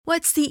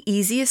What's the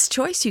easiest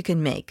choice you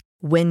can make?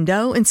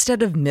 Window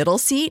instead of middle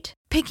seat?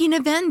 Picking a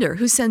vendor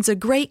who sends a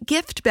great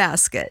gift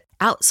basket?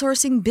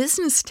 Outsourcing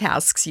business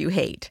tasks you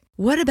hate?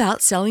 What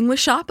about selling with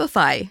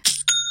Shopify?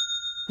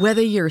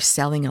 Whether you're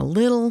selling a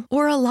little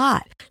or a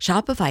lot,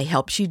 Shopify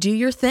helps you do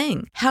your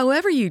thing,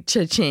 however you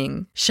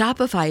cha-ching.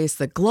 Shopify is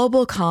the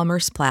global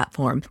commerce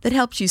platform that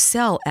helps you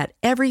sell at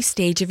every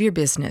stage of your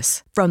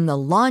business. From the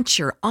launch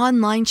your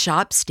online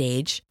shop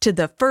stage to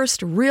the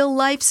first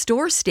real-life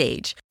store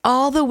stage,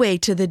 all the way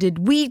to the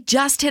did we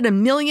just hit a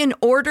million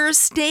orders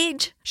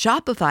stage.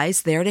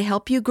 Shopify's there to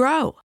help you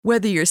grow.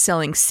 Whether you're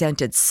selling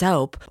scented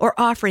soap or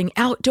offering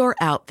outdoor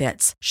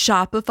outfits,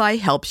 Shopify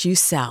helps you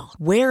sell.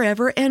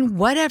 Wherever and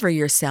whatever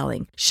you're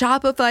selling,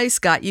 Shopify's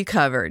got you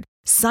covered.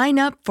 Sign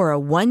up for a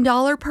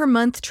 $1 per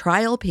month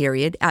trial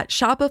period at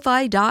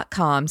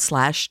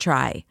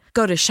shopify.com/try.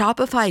 Go to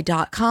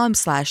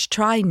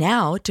shopify.com/try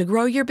now to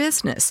grow your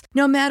business,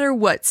 no matter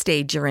what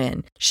stage you're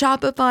in.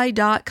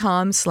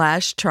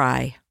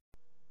 Shopify.com/try.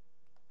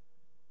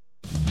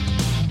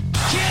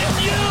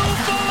 Can you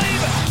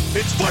believe it?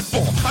 It's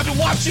football. I've been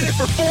watching it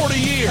for 40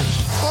 years.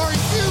 Are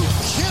you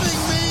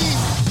kidding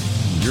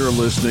me? You're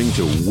listening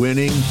to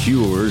Winning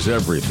Cures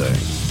Everything.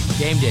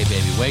 Game day,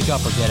 baby. Wake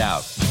up or get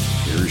out.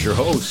 Here's your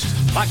host,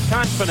 a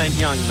confident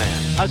young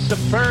man, a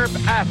superb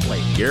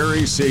athlete,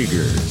 Gary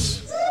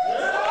Seegers.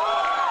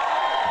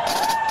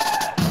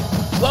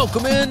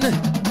 Welcome in.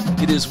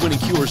 It is Winning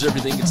Cures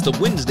Everything. It's the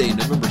Wednesday,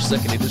 November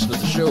 2nd edition of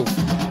the show.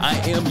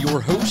 I am your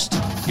host,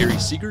 Gary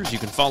Seegers. You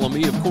can follow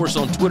me, of course,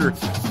 on Twitter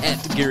at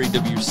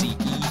GaryWCE.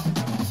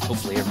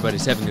 Hopefully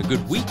everybody's having a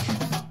good week.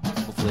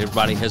 Hopefully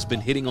everybody has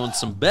been hitting on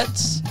some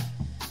bets.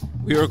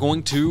 We are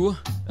going to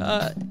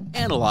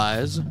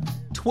analyze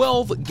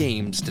 12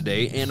 games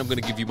today, and I'm going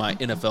to give you my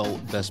NFL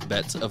best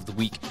bets of the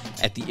week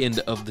at the end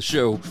of the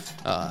show.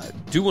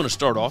 Do want to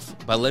start off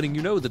by letting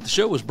you know that the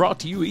show is brought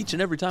to you each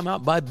and every time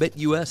out by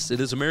BetUS. It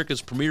is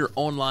America's premier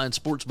online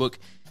sportsbook,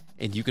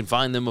 and you can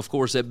find them, of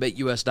course, at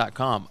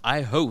BetUS.com.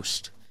 I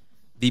host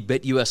the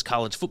BetUS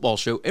College Football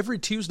Show every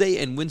Tuesday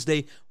and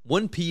Wednesday,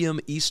 1 p.m.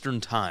 Eastern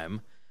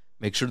Time.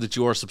 Make sure that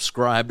you are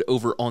subscribed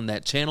over on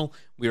that channel.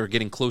 We are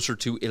getting closer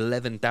to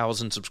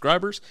 11,000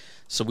 subscribers,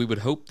 so we would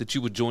hope that you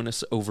would join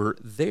us over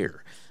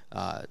there.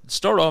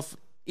 Start off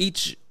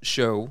each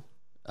show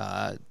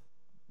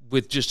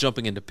with just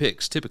jumping into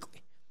picks,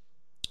 typically.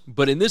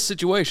 But in this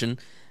situation,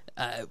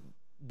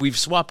 we've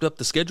swapped up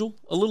the schedule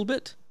a little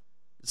bit.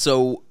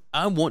 So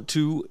I want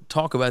to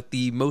talk about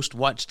the most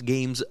watched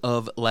games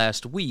of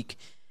last week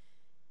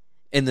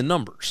and the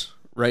numbers,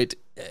 right?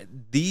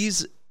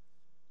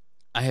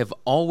 I have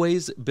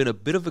always been a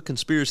bit of a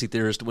conspiracy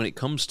theorist when it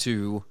comes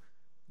to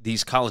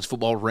these college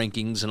football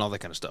rankings and all that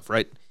kind of stuff,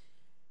 right?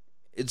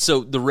 And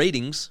so the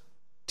ratings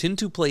tend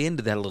to play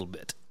into that a little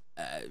bit.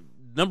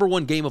 Number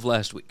one game of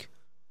last week,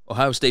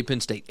 Ohio State,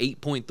 Penn State,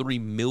 8.3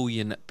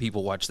 million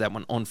people watched that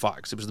one on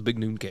Fox. It was the big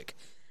noon kick.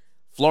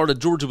 Florida,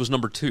 Georgia was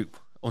number 2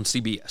 on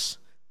CBS,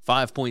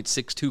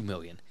 5.62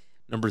 million.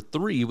 Number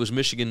 3 was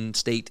Michigan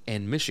State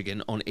and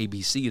Michigan on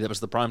ABC. That was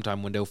the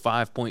primetime window,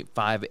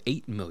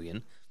 5.58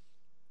 million.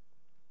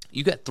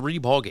 You got 3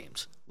 ball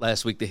games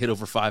last week that hit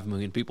over 5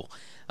 million people.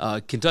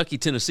 Kentucky,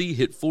 Tennessee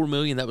hit 4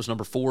 million. That was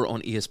number 4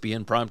 on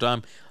ESPN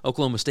primetime.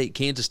 Oklahoma State,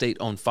 Kansas State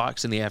on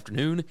Fox in the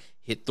afternoon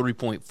hit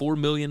 3.4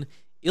 million.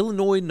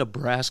 Illinois,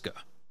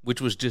 Nebraska,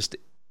 which was just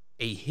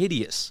a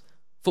hideous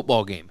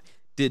football game,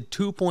 did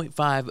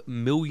 2.5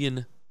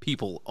 million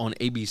people on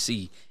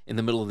ABC in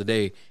the middle of the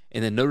day.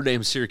 And then Notre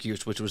Dame,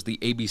 Syracuse, which was the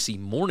ABC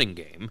morning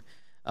game,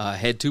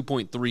 had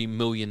 2.3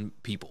 million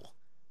people.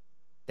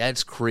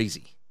 That's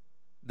crazy.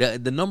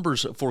 The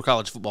numbers for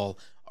college football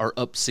are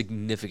up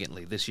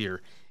significantly this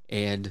year,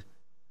 and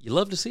you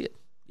love to see it.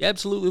 You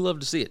absolutely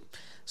love to see it.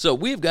 So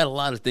we've got a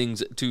lot of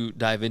things to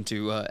dive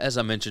into. As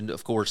I mentioned,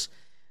 of course,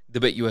 the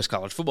BetUS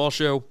College Football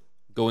Show,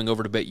 going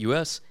over to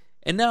BetUS.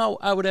 And now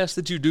I would ask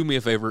that you do me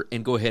a favor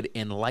and go ahead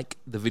and like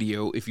the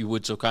video if you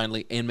would so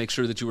kindly, and make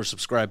sure that you are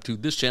subscribed to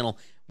this channel.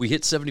 We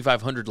hit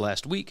 7,500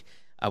 last week.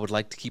 I would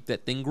like to keep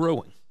that thing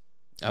growing.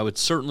 I would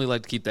certainly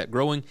like to keep that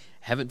growing.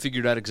 Haven't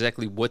figured out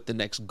exactly what the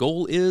next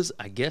goal is.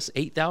 I guess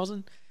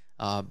 8,000.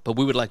 But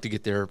we would like to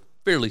get there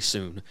fairly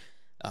soon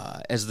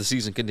as the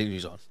season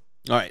continues on.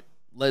 All right,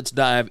 let's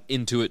dive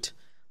into it.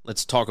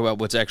 Let's talk about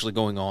what's actually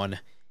going on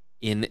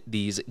in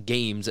these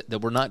games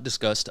that were not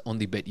discussed on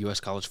the BetUS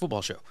College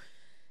Football Show.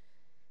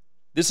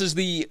 This is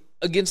the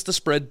Against the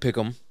Spread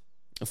Pick'em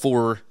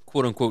for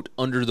quote-unquote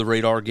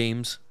under-the-radar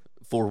games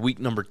for week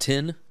number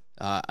 10.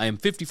 I am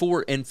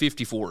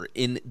 54-54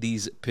 in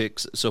these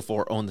picks so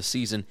far on the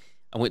season.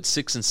 I went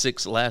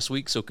 6-6 last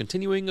week, so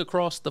continuing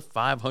across the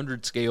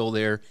 500 scale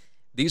there.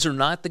 These are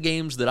not the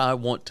games that I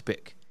want to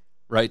pick,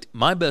 right?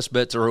 My best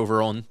bets are over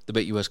on the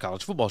BetUS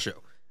College Football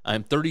Show.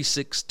 I'm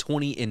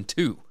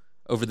 36-20-2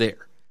 over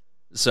there.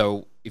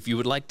 So if you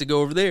would like to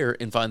go over there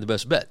and find the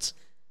best bets,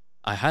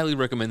 I highly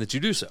recommend that you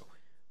do so.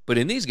 But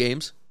in these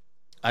games,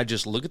 I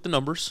just look at the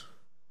numbers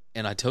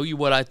and I tell you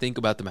what I think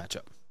about the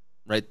matchup,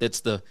 right?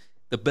 That's the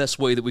best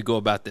way that we go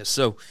about this.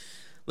 So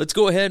let's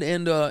go ahead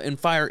and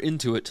fire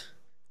into it.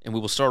 and we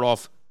will start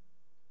off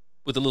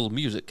with a little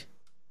music.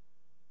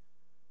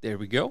 There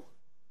we go.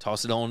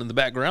 Toss it on in the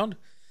background.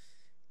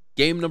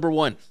 Game number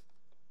 1.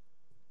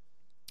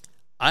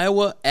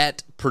 Iowa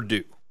at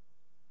Purdue.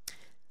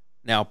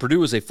 Now,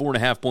 Purdue is a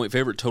 4.5-point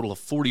favorite, total of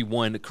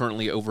 41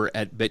 currently over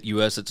at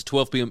BetUS. It's a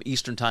 12 p.m.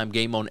 Eastern Time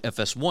game on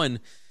FS1.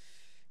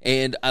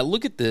 And I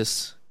look at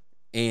this,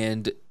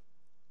 and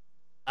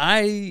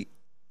I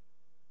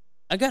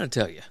got to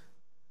tell you,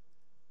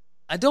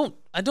 I don't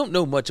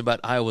know much about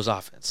Iowa's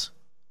offense.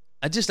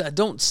 I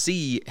don't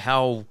see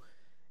how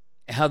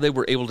they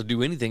were able to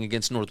do anything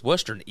against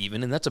Northwestern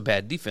even, and that's a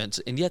bad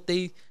defense. And yet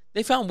they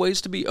found ways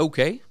to be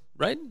okay,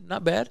 right?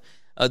 Not bad.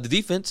 The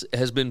defense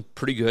has been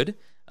pretty good.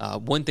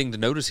 One thing to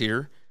notice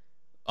here,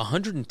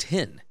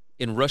 110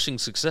 in rushing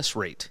success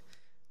rate,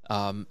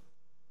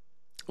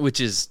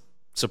 which is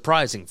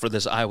surprising for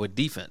this Iowa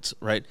defense,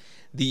 right?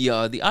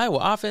 The Iowa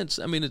offense,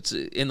 I mean, it's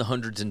in the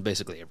hundreds in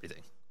basically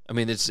everything. I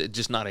mean, it's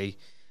just not a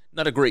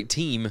great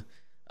team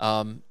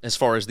as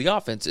far as the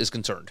offense is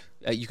concerned.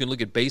 You can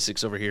look at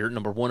basics over here,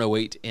 number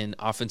 108 in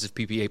offensive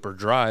PPA per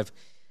drive.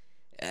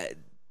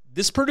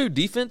 This Purdue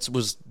defense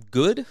was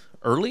good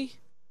early,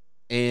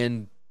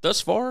 and thus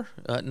far,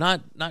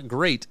 not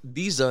great.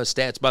 These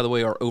stats, by the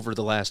way, are over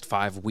the last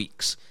 5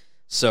 weeks.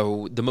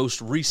 So the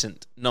most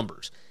recent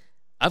numbers.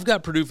 I've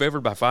got Purdue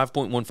favored by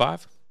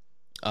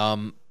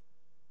 5.15.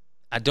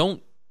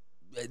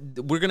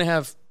 We're going to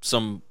have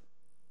some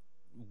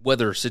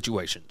weather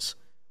situations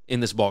in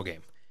this ball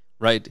game,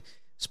 right? It's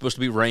supposed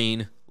to be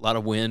rain, a lot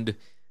of wind.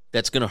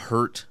 That's going to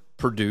hurt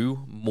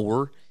Purdue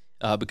more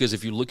because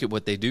if you look at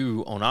what they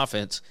do on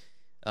offense,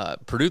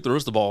 Purdue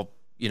throws the ball,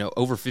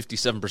 over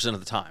 57% of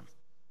the time.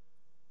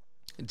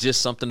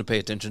 Just something to pay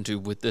attention to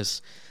with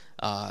this.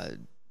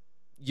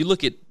 You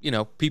look at,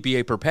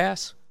 PPA per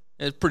pass,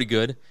 it's pretty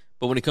good.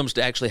 But when it comes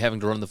to actually having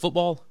to run the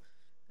football,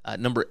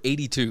 number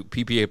 82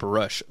 PPA per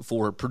rush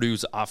for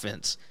Purdue's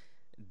offense,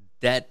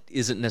 that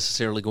isn't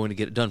necessarily going to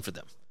get it done for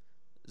them.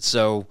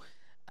 So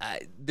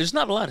there's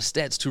not a lot of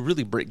stats to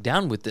really break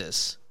down with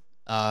this,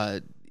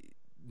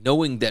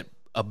 knowing that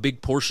a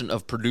big portion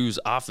of Purdue's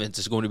offense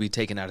is going to be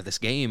taken out of this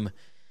game.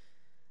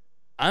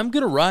 I'm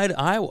going to ride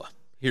Iowa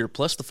here,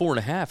 plus the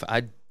 4.5.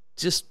 I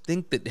just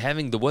think that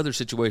having the weather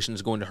situation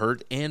is going to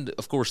hurt, and,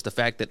 of course, the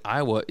fact that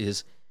Iowa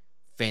is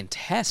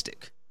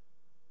fantastic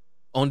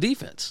on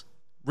defense.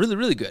 Really,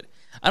 really good.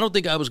 I don't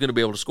think I was going to be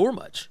able to score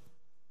much,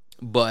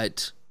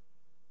 but,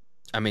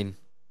 I mean,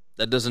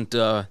 that doesn't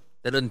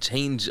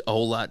change a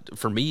whole lot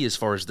for me as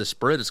far as the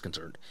spread is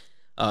concerned.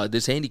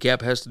 This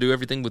handicap has to do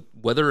everything with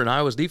weather and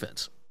Iowa's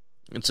defense.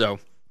 And so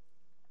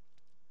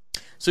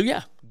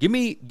yeah, give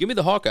me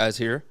the Hawkeyes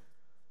here.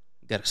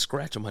 Got a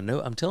scratch on my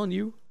nose. I'm telling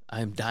you,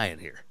 I am dying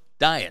here.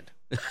 Dying.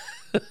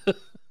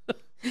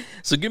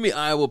 So give me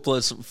Iowa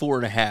plus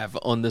 4.5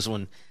 on this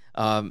one.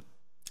 I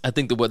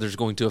think the weather is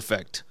going to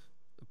affect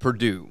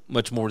Purdue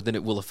much more than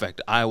it will affect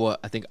Iowa.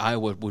 I think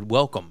Iowa would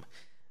welcome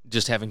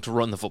just having to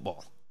run the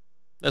football.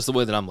 That's the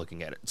way that I'm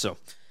looking at it. So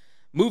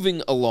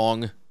moving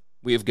along,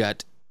 we have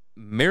got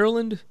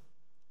Maryland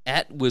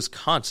at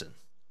Wisconsin.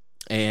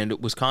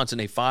 And Wisconsin,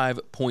 a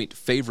 5-point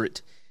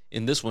favorite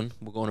in this one.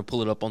 We're going to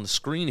pull it up on the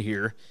screen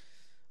here.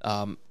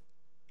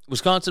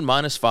 Wisconsin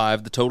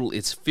 -5. The total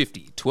is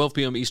 50. 12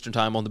 p.m. Eastern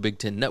Time on the Big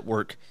Ten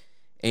Network.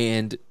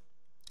 And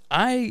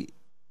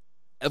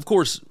of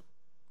course,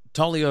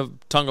 Talia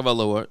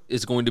Tagovailoa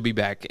is going to be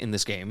back in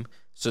this game,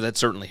 so that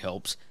certainly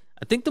helps.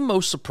 I think the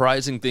most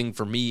surprising thing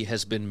for me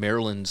has been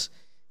Maryland's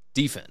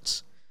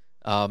defense.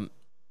 And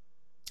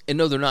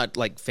no, they're not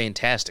like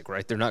fantastic,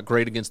 right? They're not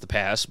great against the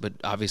pass, but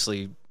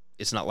obviously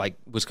it's not like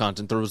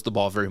Wisconsin throws the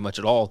ball very much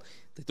at all.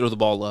 They throw the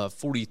ball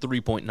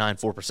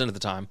 43.94% of the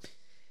time.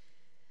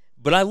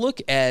 But I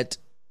look at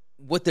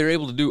what they're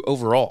able to do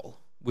overall,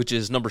 which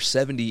is number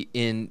 70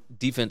 in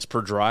defense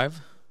per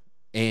drive,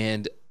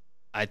 and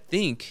I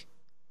think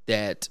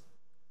that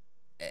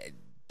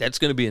that's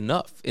going to be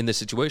enough in this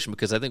situation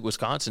because I think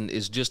Wisconsin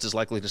is just as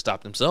likely to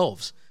stop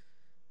themselves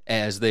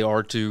as they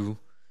are to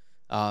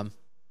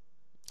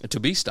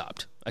be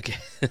stopped, I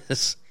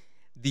guess.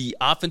 The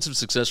offensive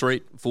success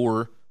rate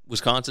for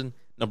Wisconsin,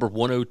 number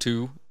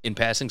 102 in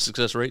passing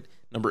success rate,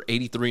 number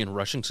 83 in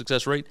rushing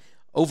success rate.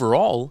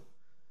 Overall,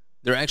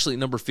 they're actually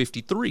number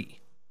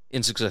 53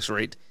 in success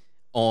rate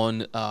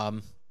on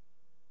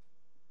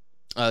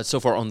so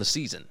far on the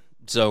season.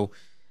 So,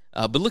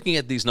 but looking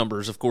at these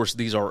numbers, of course,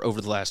 these are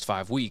over the last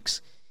 5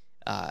 weeks.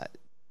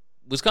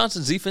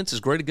 Wisconsin's defense is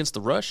great against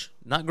the rush,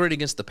 not great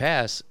against the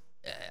pass.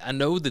 I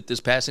know that this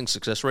passing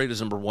success rate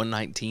is number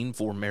 119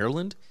 for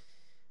Maryland,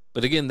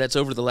 but again, that's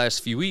over the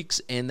last few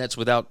weeks, and that's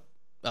without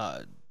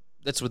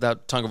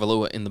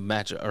Tagovailoa in the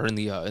match or in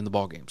the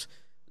ball games.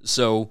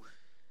 So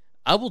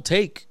I will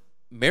take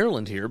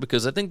Maryland here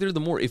because I think they're the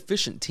more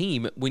efficient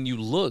team. When you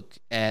look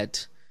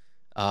at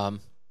my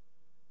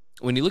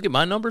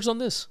numbers on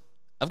this,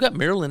 I've got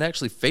Maryland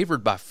actually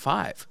favored by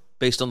 5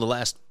 based on the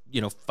last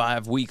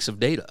 5 weeks of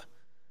data.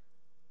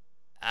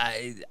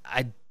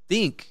 I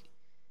think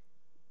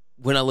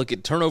when I look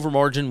at turnover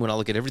margin, when I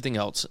look at everything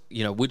else,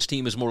 which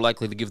team is more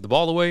likely to give the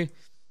ball away,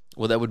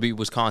 Well, that would be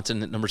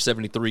Wisconsin at number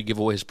 73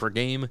 giveaways per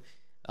game.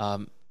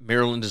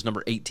 Maryland is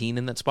number 18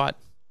 in that spot.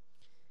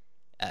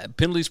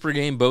 Penalties per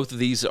game, both of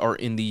these are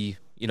in the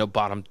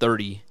bottom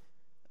 30.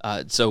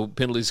 So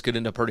penalties could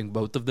end up hurting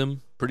both of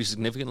them pretty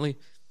significantly.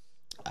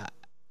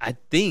 I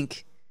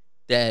think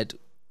that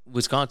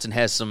Wisconsin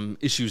has some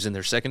issues in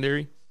their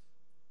secondary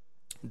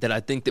that I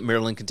think that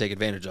Maryland can take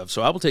advantage of.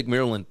 So I will take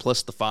Maryland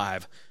plus the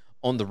 5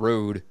 on the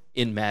road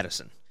in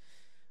Madison,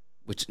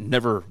 which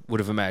never would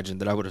have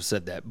imagined that I would have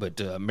said that. But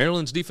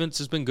Maryland's defense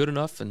has been good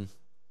enough, and,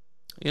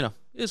 it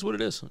is what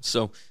it is.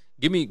 So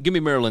give me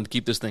Maryland to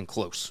keep this thing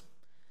close.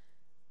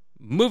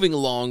 Moving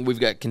along, we've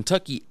got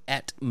Kentucky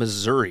at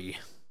Missouri.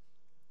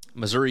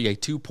 Missouri, a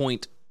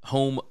 2-point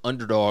home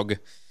underdog,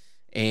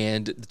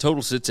 and the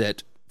total sits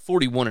at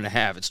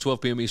 41.5. It's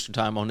 12 p.m. Eastern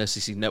Time on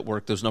SEC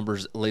Network. Those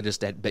numbers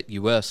latest at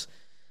BetUS.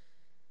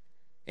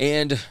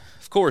 And,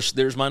 of course,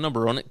 there's my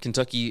number on it.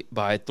 Kentucky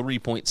by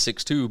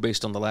 3.62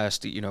 based on the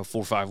last, 4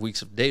 or 5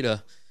 weeks of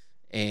data.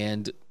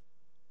 And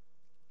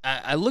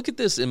I look at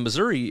this, and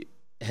Missouri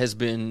has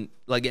been,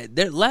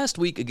 their last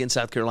week against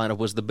South Carolina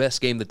was the best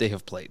game that they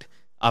have played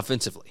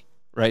offensively,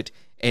 right?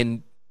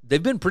 And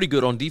they've been pretty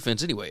good on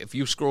defense anyway. If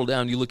you scroll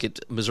down, you look at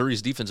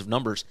Missouri's defensive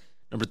numbers,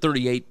 number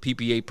 38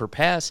 PPA per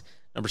pass,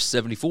 number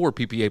 74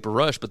 PPA per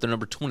rush, but they're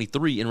number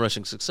 23 in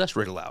rushing success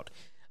rate allowed.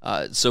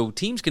 So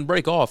teams can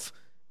break off,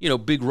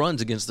 big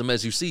runs against them.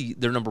 As you see,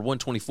 they're number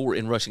 124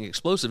 in rushing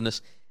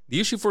explosiveness. The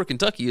issue for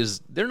Kentucky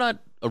is they're not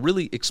a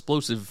really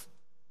explosive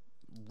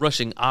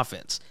rushing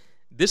offense.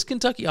 This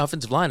Kentucky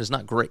offensive line is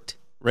not great,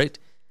 right?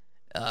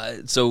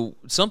 So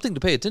something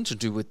to pay attention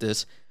to with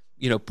this,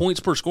 points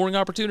per scoring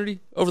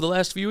opportunity over the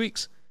last few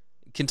weeks.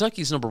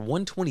 Kentucky's number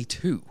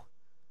 122,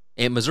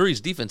 and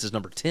Missouri's defense is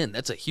number 10.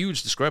 That's a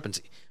huge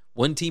discrepancy.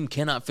 One team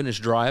cannot finish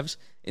drives,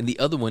 and the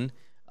other one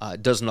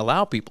doesn't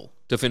allow people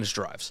to finish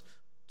drives.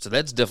 So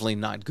that's definitely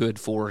not good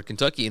for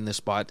Kentucky in this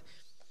spot.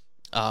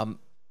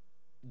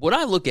 What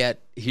I look at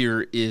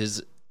here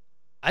is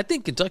I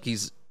think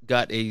Kentucky's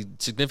got a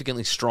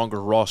significantly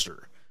stronger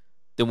roster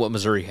than what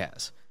Missouri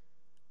has.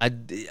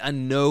 I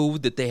know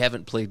that they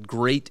haven't played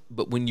great,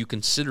 but when you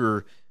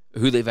consider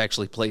who they've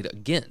actually played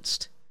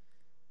against,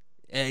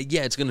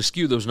 it's going to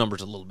skew those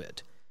numbers a little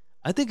bit.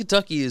 I think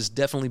Kentucky is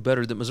definitely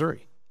better than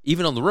Missouri,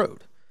 even on the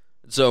road.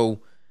 So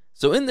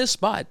in this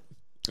spot,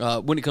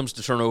 when it comes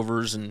to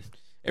turnovers and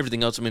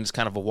everything else, it's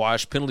kind of a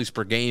wash. Penalties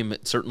per game,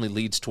 it certainly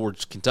leads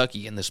towards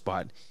Kentucky in this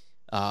spot.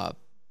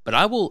 But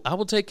I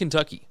will take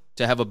Kentucky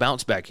to have a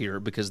bounce back here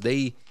because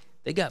they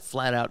got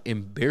flat out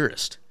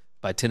embarrassed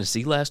by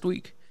Tennessee last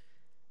week.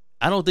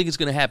 I don't think it's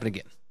going to happen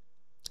again.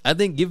 I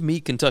think give me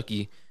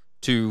Kentucky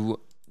to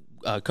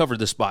cover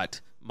the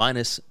spot,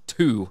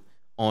 -2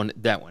 on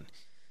that one.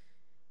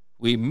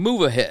 We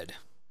move ahead.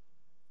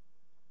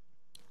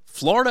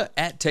 Florida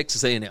at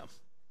Texas A&M.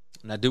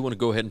 And I do want to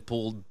go ahead and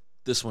pull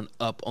this one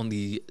up on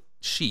the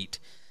sheet.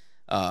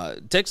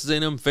 Texas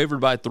A&M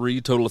favored by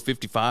 3, total of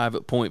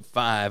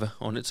 55.5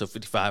 on it, so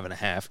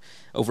 55.5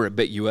 over at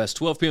BetUS.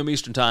 12 p.m.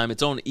 Eastern Time.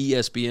 It's on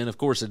ESPN. Of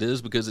course it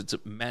is because it's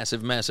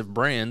massive, massive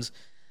brands.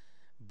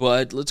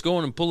 But let's go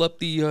on and pull up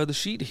the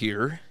sheet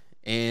here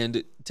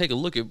and take a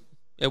look at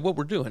what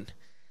we're doing.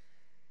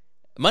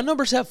 My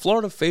numbers have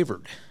Florida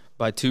favored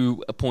by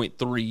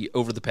 2.3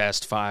 over the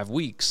past 5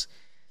 weeks.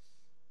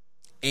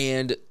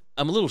 And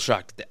I'm a little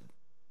shocked at that.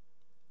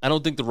 I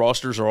don't think the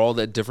rosters are all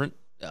that different.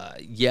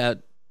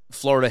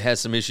 Florida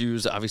has some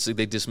issues. Obviously,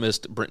 they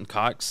dismissed Brenton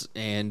Cox,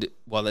 and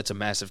while that's a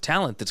massive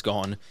talent that's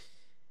gone,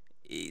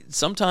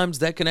 sometimes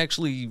that can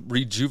actually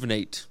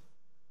rejuvenate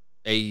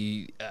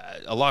a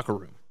locker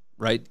room,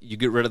 right? You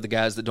get rid of the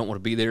guys that don't want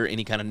to be there,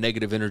 any kind of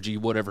negative energy,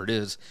 whatever it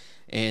is,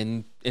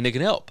 and it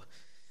can help.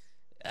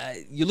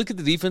 You look at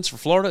the defense for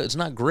Florida, it's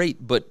not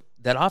great, but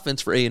that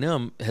offense for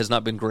A&M has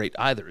not been great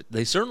either.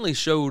 They certainly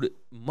showed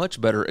much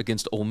better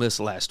against Ole Miss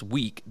last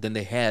week than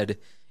they had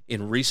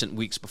in recent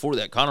weeks before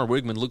that. Connor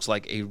Wigman looks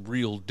like a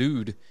real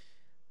dude,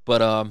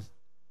 but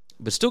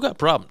still got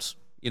problems.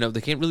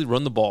 They can't really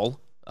run the ball.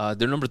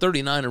 They're number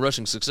 39 in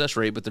rushing success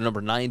rate, but they're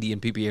number 90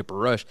 in PPA per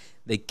rush.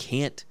 They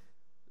can't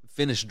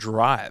finish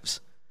drives.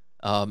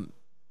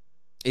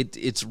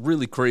 It's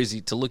really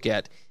crazy to look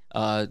at.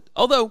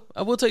 Although,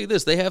 I will tell you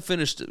this, they have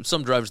finished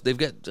some drives. They've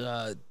got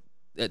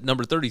at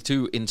number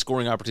 32 in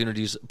scoring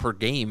opportunities per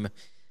game,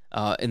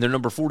 and they're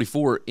number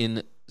 44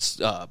 in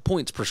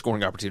points per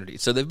scoring opportunity.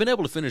 So they've been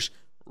able to finish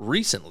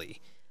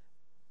recently,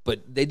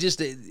 but they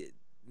just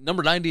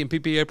number 90 in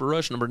PPA per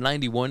rush, number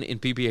 91 in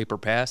PPA per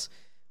pass.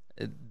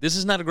 This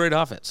is not a great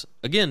offense.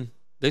 Again,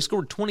 they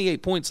scored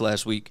 28 points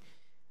last week.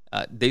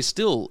 They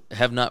still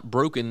have not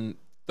broken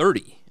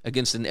 30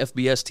 against an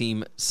FBS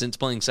team since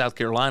playing South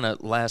Carolina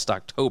last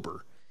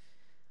October.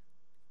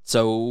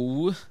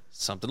 So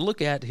something to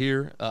look at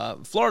here.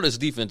 Florida's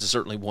defense is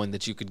certainly one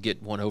that you could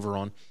get one over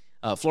on.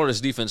 Florida's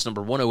defense,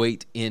 number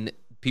 108 in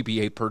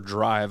PPA per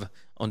drive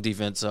on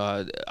defense.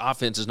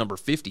 Offense is number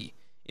 50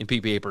 in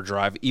PPA per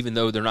drive, even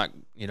though they're not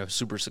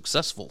super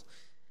successful.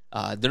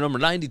 They're number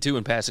 92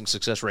 in passing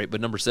success rate, but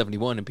number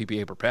 71 in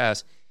PPA per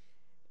pass.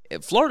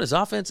 Florida's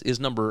offense is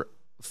number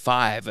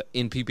 5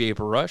 in PPA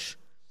per rush,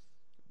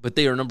 but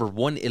they are number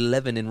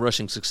 111 in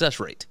rushing success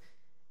rate.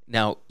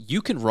 Now,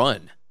 you can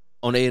run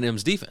on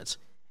A&M's defense,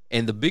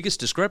 and the biggest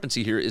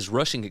discrepancy here is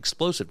rushing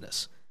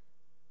explosiveness.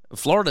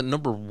 Florida,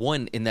 number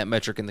 1 in that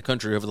metric in the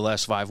country over the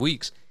last 5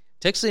 weeks.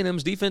 Texas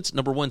A&M's defense,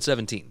 number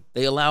 117.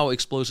 They allow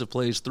explosive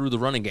plays through the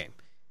running game.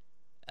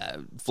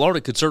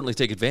 Florida could certainly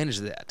take advantage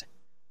of that.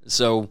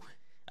 So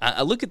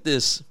I look at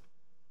this,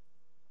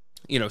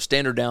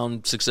 standard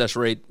down success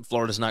rate.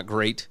 Florida's not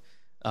great,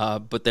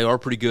 but they are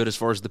pretty good as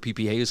far as the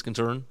PPA is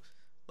concerned.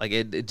 Like,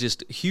 it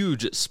just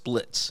huge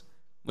splits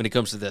when it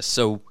comes to this.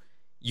 So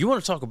you want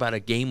to talk about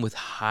a game with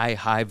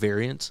high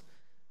variance?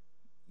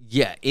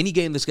 Yeah, any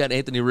game that's got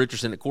Anthony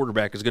Richardson at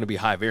quarterback is going to be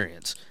high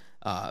variance.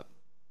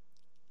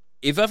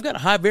 If I've got a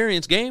high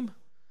variance game,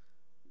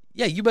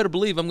 yeah, you better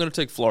believe I'm going to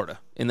take Florida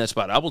in that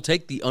spot. I will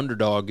take the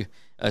underdog,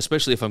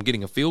 especially if I'm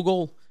getting a field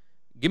goal.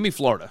 Give me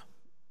Florida,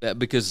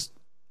 because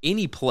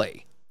any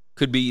play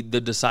could be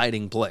the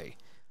deciding play.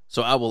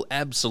 So I will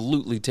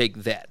absolutely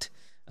take that.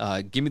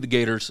 Give me the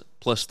Gators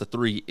plus the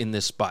 3 in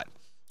this spot.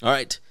 All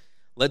right,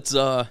 let's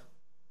go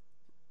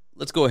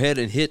ahead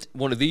and hit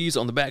one of these.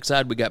 On the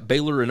backside, we got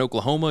Baylor and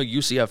Oklahoma,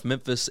 UCF,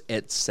 Memphis,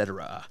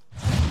 etc.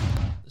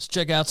 Let's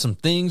check out some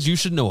things you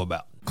should know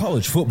about.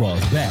 College football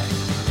is back,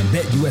 and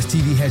BetUS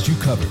TV has you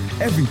covered.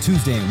 Every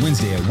Tuesday and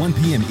Wednesday at 1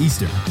 p.m.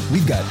 Eastern,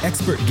 we've got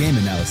expert game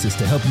analysis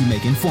to help you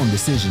make informed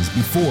decisions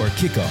before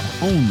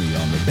kickoff, only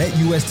on the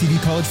BetUS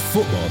TV College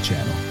Football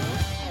channel.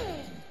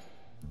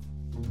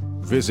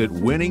 Visit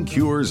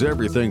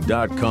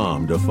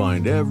winningcureseverything.com to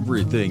find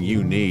everything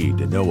you need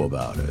to know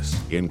about us,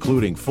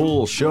 including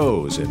full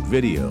shows in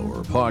video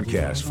or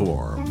podcast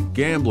form,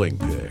 gambling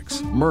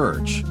picks,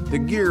 merch, the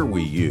gear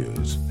we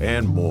use,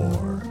 and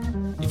more.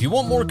 If you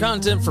want more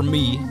content from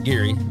me,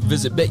 Gary,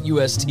 visit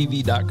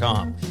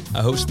BetUSTV.com.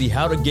 I host the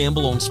How to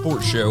Gamble on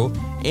Sports show,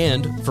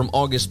 and from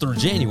August through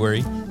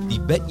January, the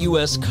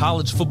BetUS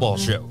College Football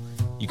show.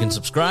 You can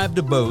subscribe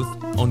to both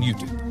on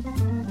YouTube.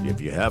 If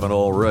you haven't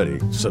already,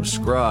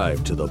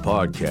 subscribe to the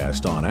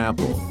podcast on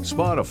Apple,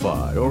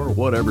 Spotify, or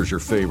whatever's your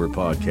favorite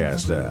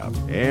podcast app.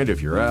 And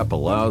if your app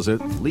allows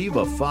it, leave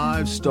a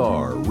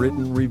 5-star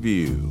written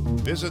review.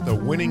 Visit the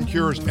Winning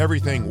Cures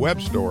Everything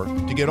web store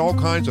to get all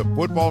kinds of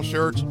football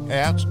shirts,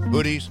 hats,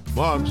 hoodies,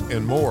 mugs,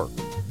 and more.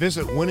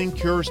 Visit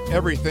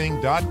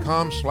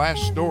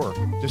winningcureseverything.com/store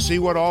to see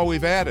what all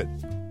we've added.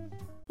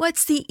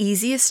 What's the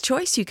easiest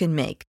choice you can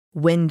make?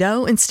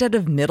 Window instead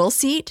of middle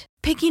seat?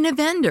 Picking a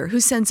vendor who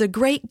sends a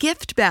great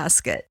gift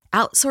basket?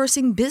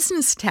 Outsourcing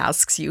business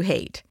tasks you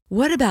hate?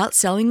 What about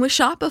selling with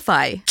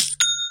Shopify?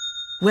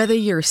 Whether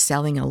you're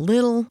selling a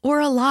little or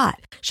a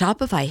lot,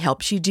 Shopify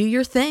helps you do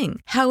your thing,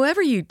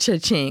 however you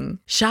cha-ching.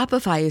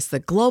 Shopify is the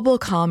global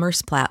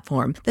commerce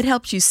platform that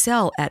helps you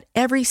sell at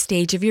every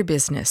stage of your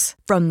business.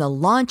 From the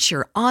launch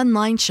your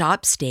online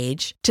shop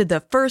stage to the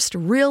first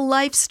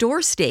real-life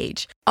store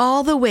stage,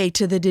 all the way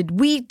to the did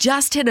we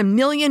just hit 1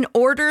 million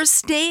orders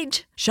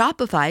stage.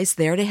 Shopify's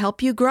there to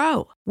help you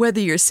grow.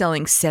 Whether you're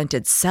selling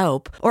scented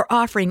soap or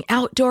offering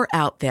outdoor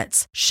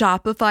outfits,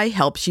 Shopify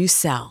helps you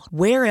sell.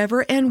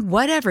 Wherever and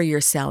whatever you're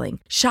selling,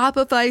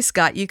 Shopify's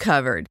got you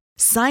covered.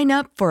 Sign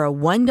up for a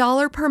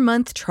 $1 per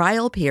month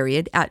trial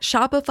period at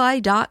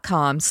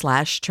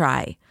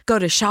shopify.com/try. Go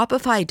to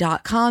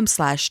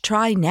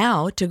shopify.com/try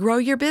now to grow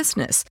your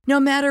business, no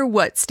matter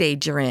what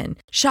stage you're in.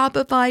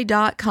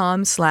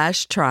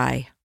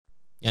 Shopify.com/try.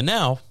 And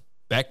now,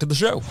 back to the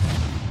show.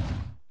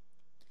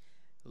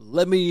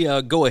 Let me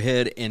go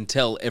ahead and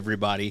tell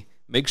everybody,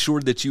 make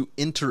sure that you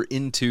enter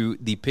into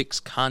the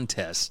picks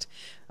contest.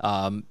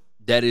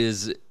 That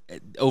is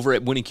over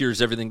at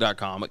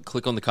winningcureseverything.com.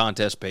 Click on the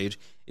contest page.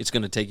 It's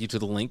going to take you to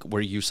the link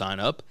where you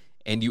sign up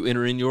and you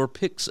enter in your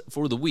picks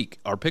for the week.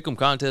 Our Pick'em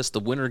contest, the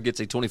winner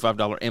gets a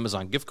 $25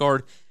 Amazon gift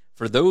card.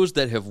 For those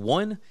that have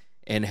won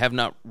and have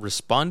not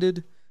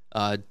responded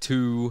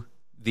to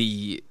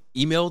the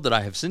email that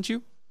I have sent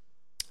you,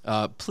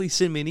 please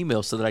send me an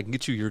email so that I can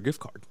get you your gift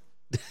card.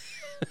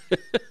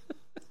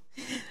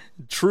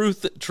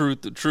 Truth.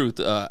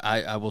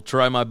 I will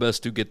try my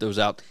best to get those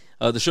out.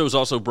 The show is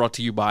also brought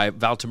to you by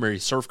Valtameri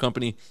Surf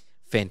Company.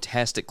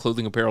 Fantastic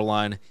clothing apparel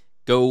line.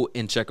 Go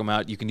and check them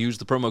out. You can use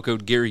the promo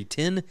code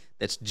Gary10.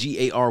 That's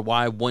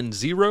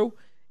GARY10,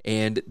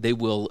 and they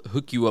will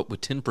hook you up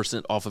with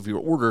 10% off of your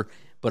order.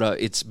 But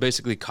it's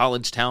basically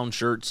college town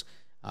shirts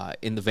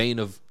in the vein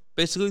of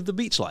basically the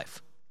beach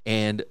life.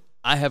 And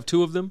I have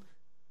 2 of them.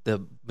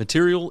 The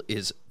material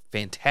is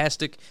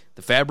fantastic.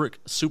 The fabric,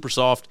 super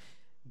soft.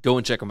 Go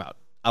and check them out.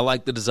 I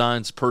like the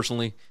designs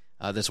personally.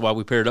 That's why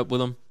we paired up with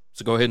them.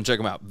 So go ahead and check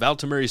them out.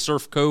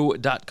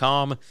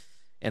 ValtameriSurfCo.com.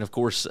 And, of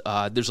course,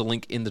 there's a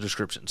link in the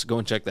description. So go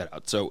and check that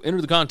out. So enter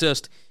the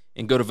contest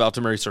and go to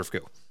Valtameri Surf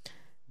Co.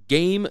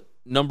 Game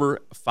number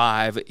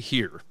 5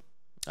 here.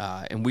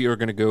 And we are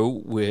going to go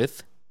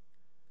with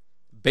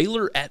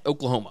Baylor at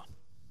Oklahoma.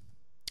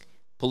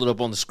 Pull it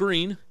up on the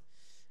screen.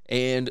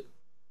 And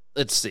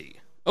let's see.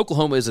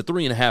 Oklahoma is a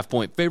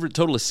 3.5-point favorite.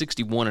 Total is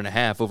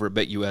 61.5 over at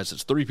BetUS.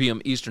 It's 3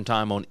 p.m. Eastern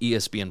Time on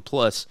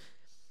ESPN+.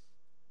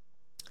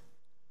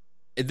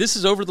 This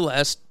is over the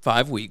last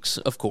 5 weeks,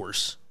 of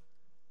course.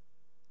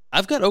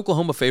 I've got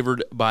Oklahoma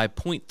favored by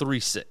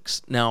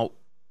 0.36. Now,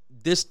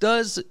 this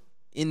does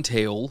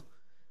entail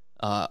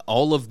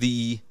all of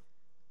the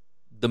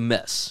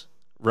mess,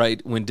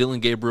 right? When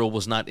Dylan Gabriel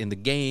was not in the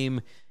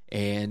game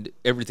and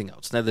everything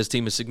else. Now, this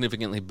team is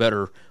significantly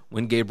better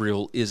when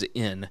Gabriel is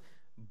in.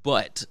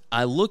 But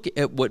I look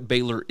at what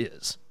Baylor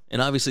is.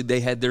 And obviously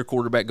they had their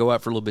quarterback go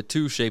out for a little bit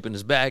too, shaping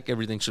his back.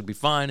 Everything should be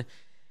fine.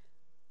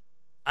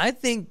 I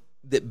think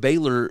that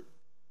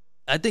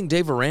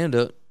Dave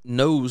Aranda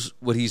knows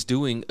what he's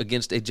doing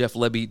against a Jeff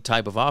Lebby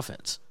type of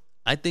offense.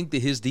 I think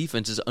that his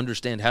defenses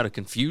understand how to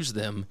confuse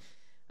them.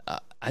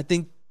 I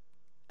think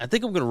I'm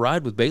going to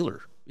ride with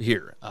Baylor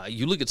here.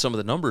 You look at some of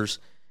the numbers,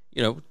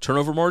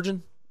 turnover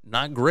margin,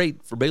 not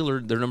great for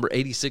Baylor. They're number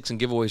 86 in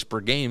giveaways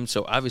per game,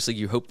 so obviously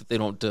you hope that they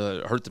don't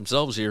hurt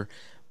themselves here.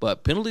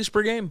 But penalties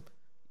per game,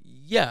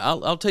 yeah,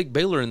 I'll take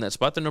Baylor in that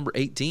spot. They're number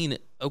 18.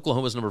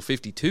 Oklahoma's number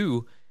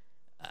 52.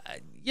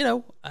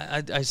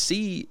 I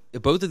see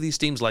both of these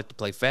teams like to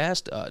play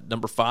fast.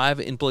 Number 5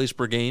 in plays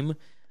per game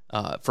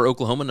for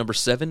Oklahoma, number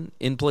 7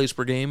 in plays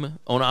per game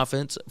on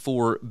offense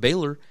for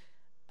Baylor.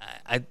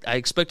 I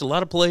expect a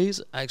lot of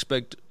plays. I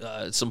expect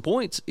some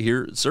points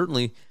here,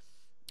 certainly.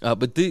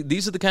 But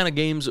these are the kind of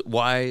games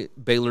why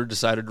Baylor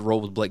decided to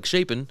roll with Blake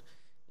Shapen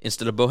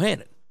instead of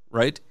Bohannon,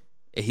 right?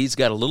 He's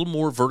got a little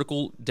more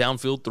vertical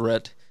downfield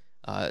threat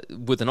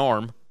with an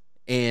arm.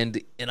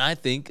 And I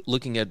think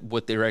looking at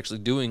what they're actually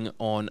doing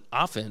on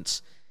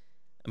offense,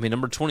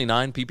 number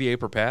 29 PPA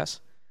per pass,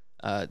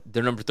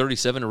 they're number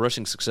 37 in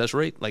rushing success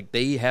rate. Like,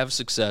 they have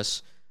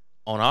success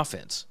on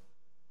offense.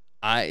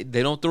 They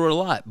don't throw it a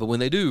lot, but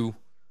when they do,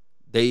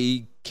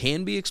 they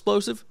can be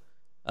explosive.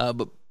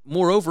 But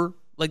moreover,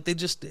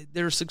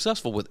 they're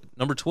successful with it.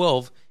 Number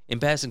 12 in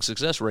passing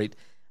success rate.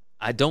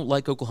 I don't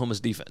like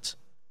Oklahoma's defense.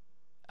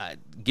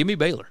 Give me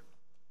Baylor.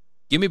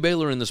 Give me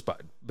Baylor in the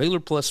spot. Baylor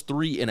plus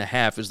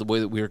 3.5 is the way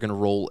that we are going to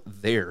roll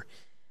there.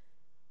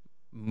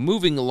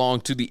 Moving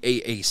along to the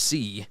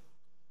AAC,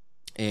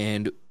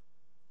 and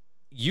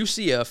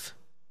UCF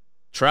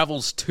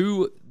travels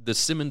to the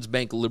Simmons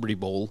Bank Liberty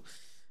Bowl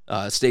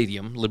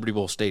Stadium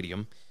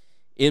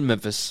in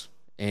Memphis,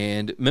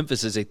 and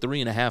Memphis is a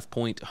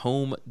 3.5-point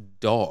home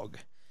dog.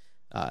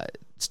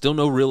 Still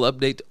no real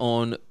update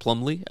on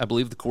Plumlee, I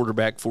believe the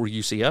quarterback for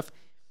UCF.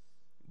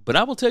 But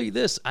I will tell you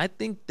this: I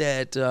think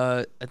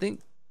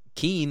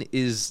Keene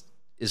is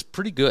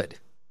pretty good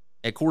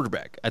at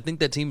quarterback. I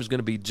think that team is going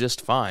to be just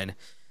fine.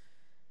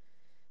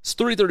 It's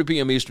 3:30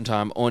 p.m. Eastern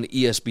Time on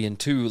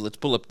ESPN2. Let's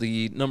pull up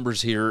the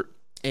numbers here,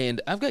 and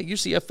I've got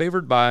UCF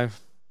favored by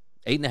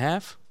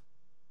 8.5,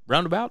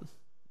 roundabout.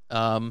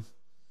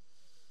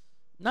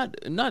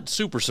 Not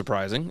super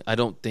surprising, I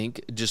don't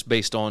think, just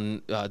based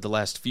on the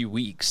last few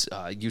weeks.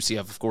 UCF,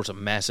 of course, a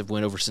massive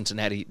win over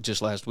Cincinnati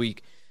just last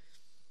week.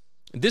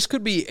 This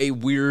could be a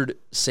weird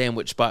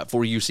sandwich spot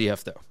for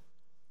UCF, though.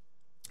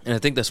 And I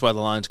think that's why the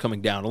line's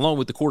coming down. Along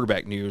with the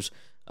quarterback news,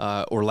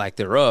 or lack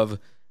thereof,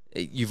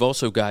 you've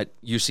also got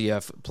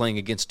UCF playing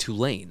against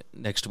Tulane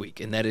next week.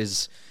 And that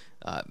is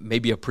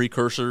maybe a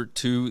precursor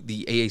to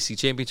the AAC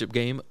championship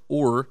game,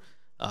 or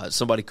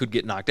somebody could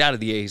get knocked out of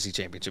the AAC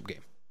championship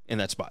game in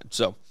that spot.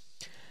 So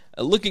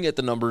looking at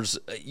the numbers,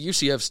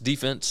 UCF's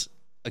defense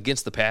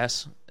against the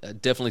pass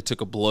definitely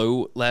took a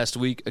blow last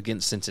week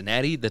against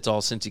Cincinnati. That's all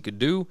Cincy could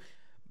do.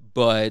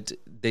 But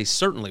they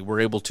certainly were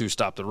able to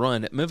stop the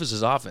run.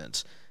 Memphis'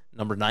 offense,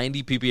 number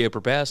 90 PPA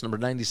per pass, number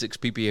 96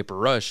 PPA per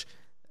rush,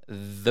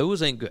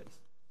 those ain't good.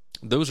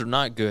 Those are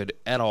not good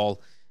at all.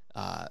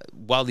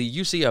 While the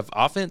UCF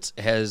offense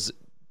has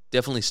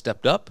definitely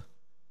stepped up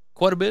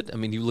quite a bit.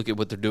 You look at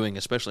what they're doing,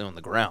 especially on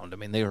the ground.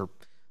 They are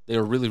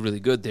really, really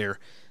good there.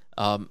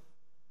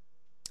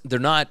 They're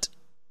not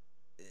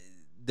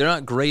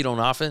great on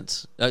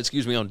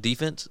on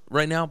defense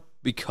right now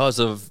because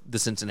of the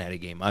Cincinnati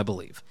game, I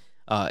believe.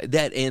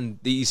 That and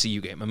the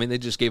ECU game. They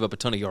just gave up a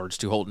ton of yards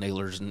to Holton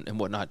Ahlers and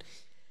whatnot.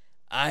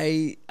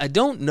 I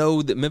don't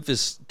know that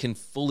Memphis can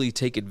fully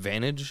take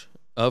advantage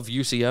of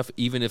UCF,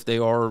 even if they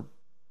are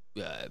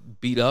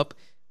beat up.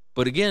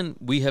 But again,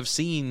 we have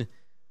seen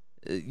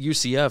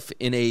UCF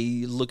in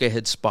a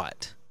look-ahead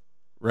spot,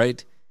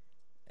 right?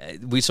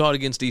 We saw it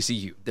against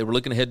ECU. They were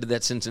looking ahead to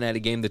that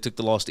Cincinnati game. They took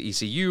the loss to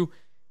ECU.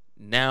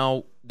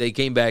 Now they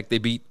came back. They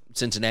beat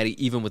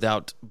Cincinnati even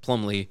without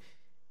Plumlee.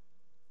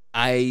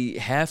 I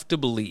have to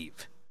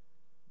believe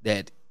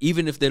that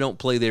even if they don't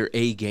play their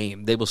A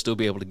game, they will still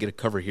be able to get a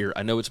cover here.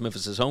 I know it's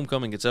Memphis'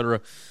 homecoming,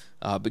 etc.,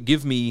 but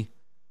give me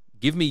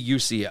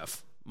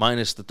UCF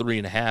minus the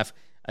 3.5.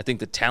 I think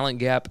the talent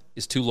gap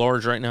is too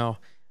large right now.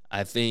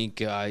 I think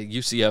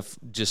UCF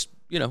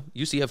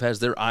UCF has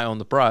their eye on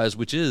the prize,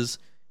 which is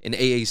an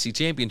AAC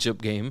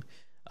championship game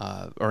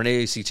or an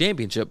AAC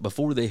championship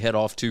before they head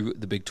off to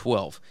the Big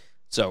 12.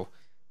 So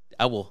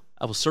I will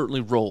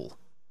certainly roll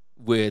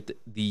with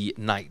the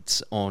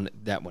Knights on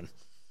that one.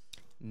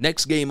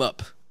 Next game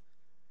up,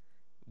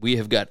 we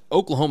have got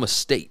Oklahoma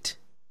State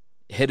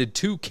headed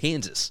to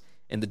Kansas,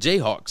 and the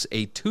Jayhawks,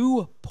 a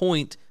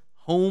 2-point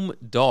home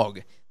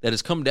dog. that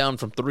has come down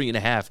from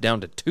 3.5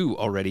 down to 2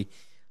 already.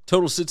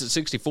 Total sits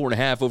at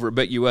 64.5 over at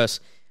BetUS,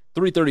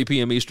 3:30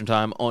 p.m. Eastern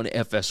Time on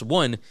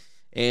FS1.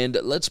 And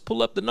let's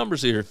pull up the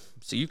numbers here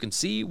so you can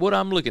see what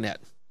I'm looking at.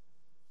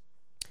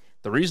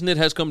 The reason it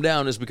has come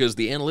down is because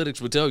the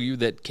analytics would tell you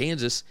that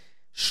Kansas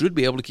should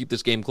be able to keep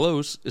this game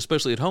close,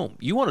 especially at home.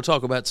 You want to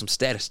talk about some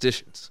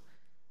statisticians.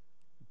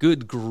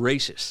 Good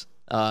gracious.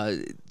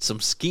 Some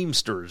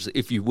schemesters,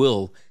 if you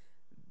will.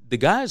 The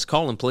guys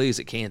calling plays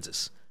at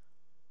Kansas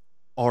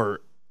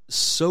are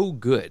so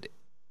good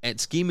at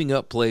scheming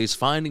up plays,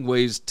 finding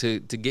ways to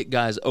get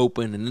guys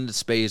open and into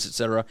space,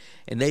 etc.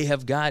 And they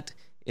have got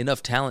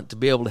enough talent to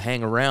be able to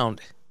hang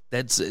around.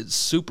 It's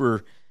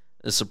super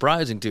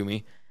surprising to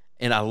me.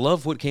 And I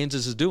love what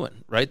Kansas is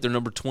doing, right? They're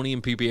number 20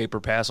 in PPA per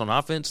pass on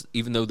offense,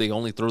 even though they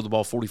only throw the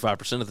ball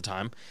 45% of the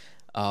time.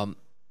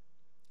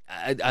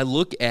 I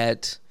look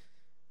at,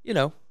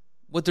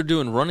 what they're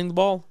doing running the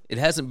ball. It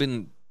hasn't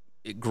been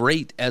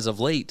great as of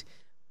late,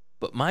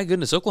 but my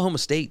goodness, Oklahoma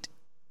State,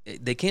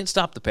 they can't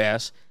stop the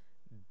pass.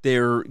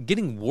 They're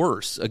getting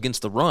worse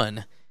against the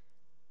run,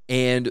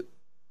 and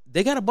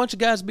they got a bunch of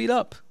guys beat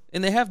up,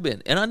 and they have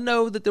been. And I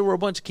know that there were a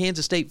bunch of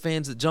Kansas State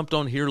fans that jumped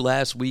on here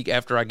last week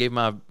after I gave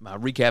my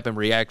recap and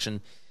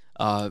reaction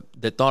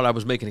that thought I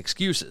was making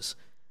excuses.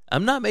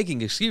 I'm not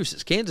making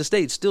excuses. Kansas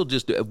State still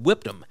just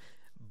whipped them.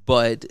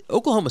 But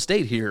Oklahoma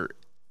State here,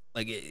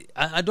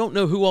 I don't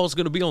know who all is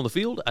going to be on the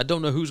field. I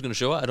don't know who's going to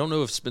show up. I don't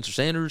know if Spencer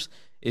Sanders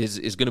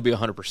is going to be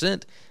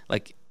 100%.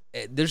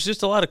 There's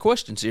just a lot of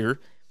questions here.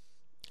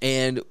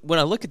 And when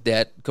I look at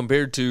that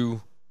compared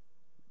to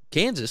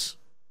Kansas,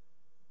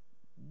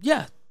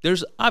 yeah,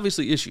 there's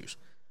obviously issues.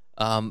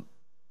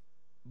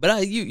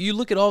 But you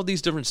look at all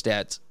these different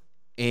stats,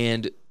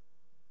 and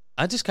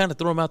I just kind of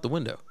throw them out the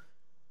window.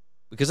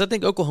 Because I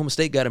think Oklahoma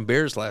State got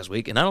embarrassed last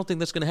week, and I don't think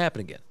that's going to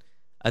happen again.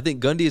 I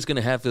think Gundy is going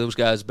to have those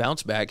guys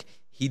bounce back.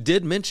 He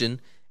did mention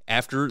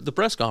after the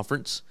press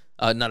conference,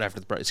 he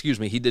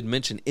did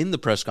mention in the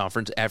press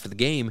conference after the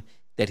game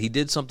that he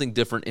did something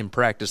different in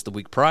practice the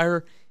week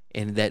prior,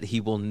 and that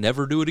he will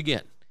never do it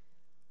again.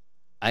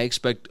 I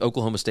expect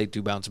Oklahoma State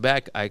to bounce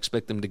back. I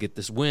expect them to get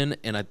this win,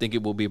 and I think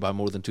it will be by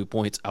more than 2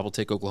 points. I will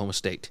take Oklahoma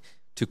State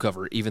to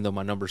cover, even though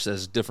my number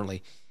says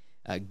differently.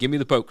 Give me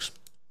the Pokes.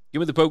 Give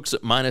me the Pokes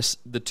at minus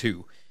the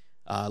 2.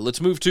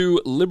 Let's move to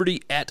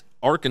Liberty at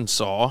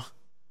Arkansas.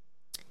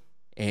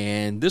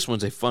 And this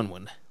one's a fun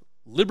one.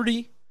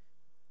 Liberty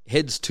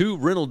heads to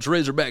Reynolds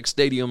Razorback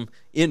Stadium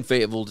in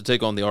Fayetteville to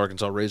take on the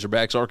Arkansas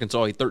Razorbacks.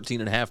 Arkansas a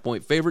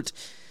 13.5-point favorite.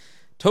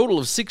 Total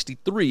of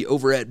 63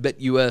 over at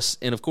BetUS.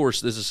 And, of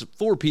course, this is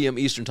 4 p.m.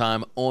 Eastern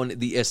Time on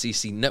the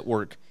SEC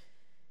Network.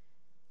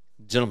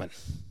 Gentlemen,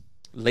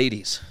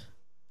 ladies,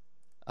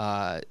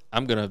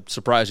 I'm going to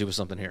surprise you with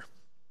something here.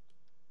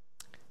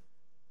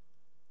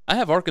 I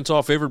have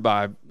Arkansas favored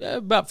by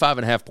about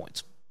 5.5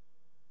 points,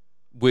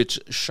 which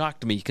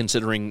shocked me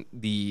considering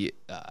the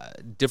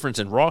difference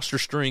in roster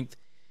strength,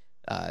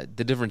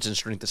 the difference in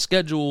strength of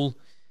schedule,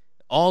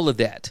 all of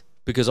that,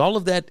 because all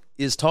of that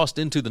is tossed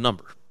into the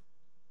number.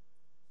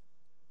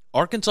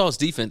 Arkansas's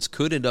defense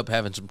could end up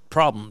having some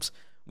problems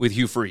with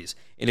Hugh Freeze.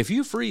 And if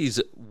Hugh Freeze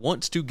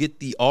wants to get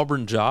the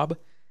Auburn job,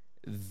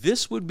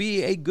 this would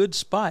be a good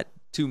spot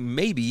to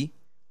maybe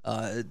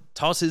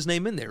toss his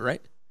name in there,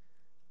 right?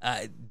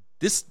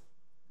 This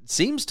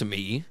seems to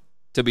me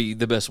to be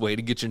the best way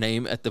to get your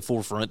name at the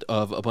forefront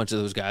of a bunch of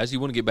those guys. You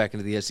want to get back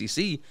into the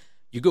SEC,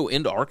 you go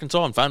into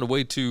Arkansas and find a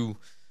way to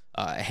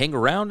hang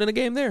around in a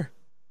game there.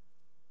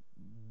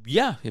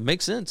 Yeah, it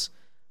makes sense.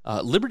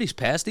 Liberty's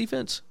pass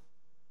defense,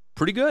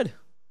 pretty good.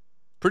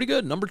 Pretty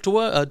good. Number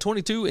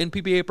 22 in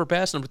PPA per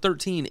pass, number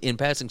 13 in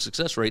passing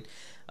success rate.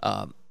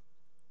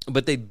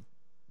 But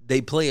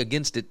they play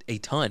against it a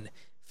ton.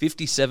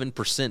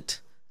 57%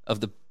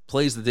 of the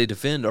plays that they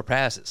defend are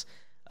passes.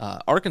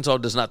 Arkansas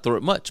does not throw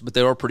it much, but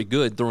they are pretty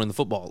good throwing the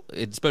football,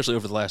 especially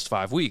over the last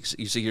 5 weeks.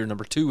 You see here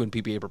number 2 in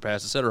PPA per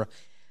pass, etc.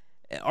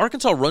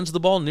 Arkansas runs the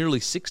ball nearly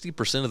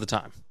 60% of the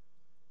time.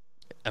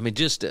 I mean,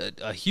 just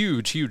a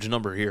huge, huge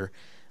number here.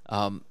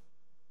 But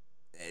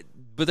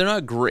they're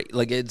not great.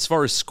 Like, as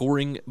far as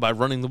scoring by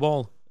running the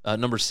ball,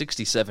 number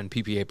 67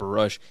 PPA per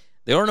rush.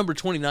 They are number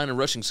 29 in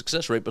rushing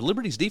success rate, but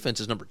Liberty's defense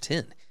is number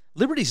 10.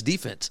 Liberty's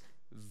defense,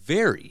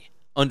 very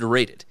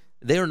underrated.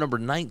 They are number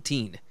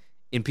 19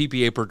 in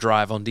PPA per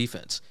drive on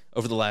defense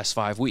over the last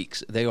 5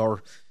 weeks. They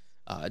are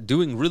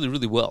doing really,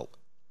 really well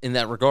in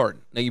that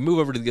regard. Now, you move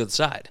over to the other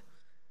side.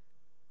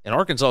 And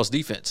Arkansas's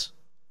defense,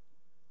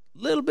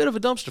 a little bit of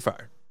a dumpster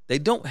fire. They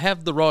don't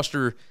have the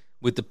roster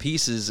with the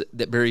pieces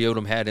that Barry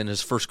Odom had in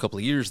his first couple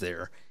of years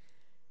there.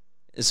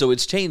 So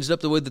it's changed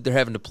up the way that they're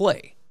having to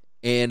play.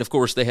 And, of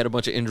course, they had a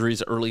bunch of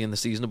injuries early in the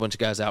season, a bunch of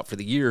guys out for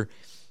the year.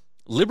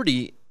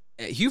 Liberty,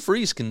 Hugh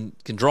Freeze can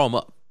draw them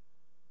up.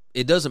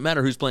 It doesn't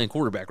matter who's playing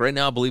quarterback. Right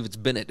now, I believe it's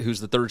Bennett, who's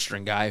the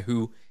third-string guy,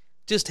 who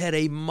just had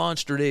a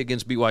monster day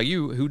against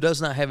BYU, who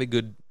does not have a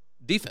good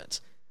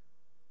defense.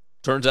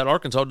 Turns out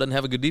Arkansas doesn't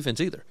have a good defense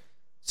either.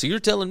 So you're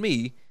telling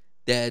me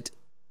that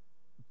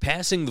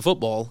passing the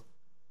football,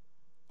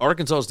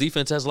 Arkansas's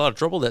defense has a lot of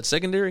trouble. That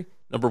secondary,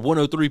 number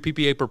 103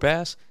 PPA per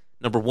pass,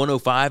 number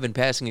 105 in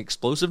passing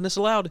explosiveness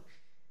allowed.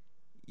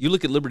 You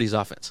look at Liberty's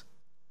offense,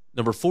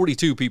 number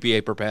 42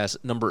 PPA per pass,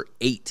 number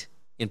 8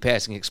 in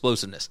passing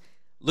explosiveness.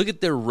 Look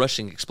at their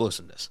rushing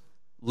explosiveness.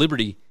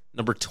 Liberty,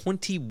 number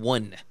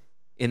 21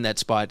 in that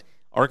spot.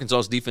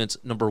 Arkansas's defense,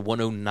 number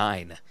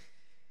 109.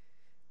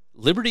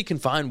 Liberty can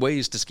find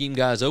ways to scheme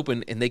guys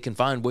open, and they can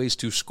find ways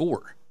to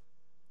score.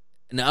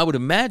 Now, I would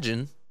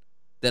imagine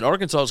that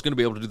Arkansas is going to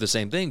be able to do the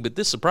same thing, but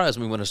this surprised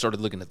me when I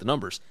started looking at the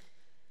numbers.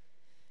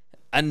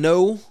 I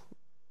know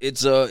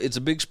it's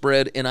a big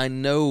spread, and I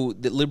know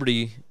that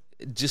Liberty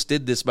just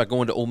did this by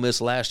going to Ole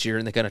Miss last year,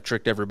 and they kind of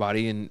tricked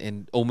everybody,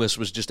 and Ole Miss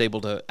was just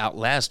able to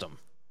outlast them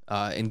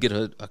and get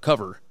a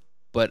cover.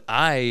 But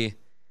I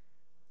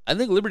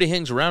think Liberty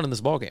hangs around in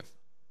this ballgame.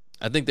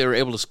 I think they were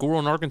able to score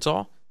on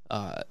Arkansas.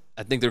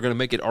 I think they're going to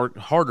make it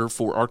harder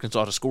for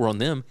Arkansas to score on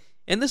them.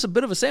 And this is a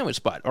bit of a sandwich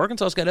spot.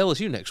 Arkansas's got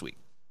LSU next week.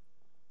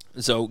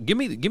 So give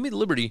me the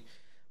Liberty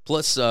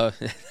plus I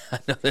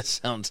know that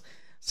sounds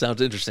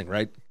interesting,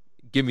 right?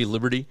 Give me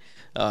Liberty.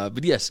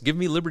 But yes, give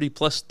me Liberty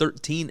plus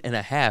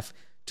 13.5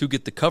 to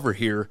get the cover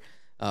here.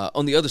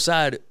 On the other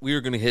side, we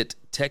are going to hit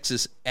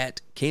Texas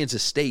at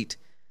Kansas State.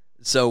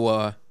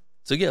 So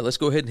yeah, let's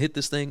go ahead and hit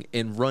this thing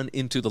and run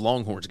into the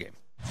Longhorns game.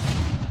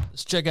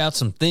 Let's check out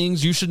some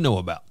things you should know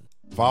about.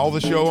 Follow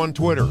the show on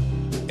Twitter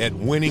at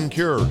Winning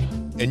Cures,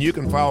 and you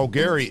can follow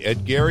Gary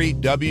at Gary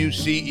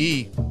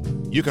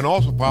WCE. You can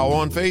also follow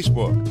on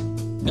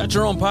Facebook. Got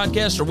your own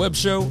podcast or web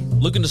show?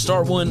 Looking to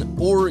start one?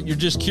 Or you're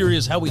just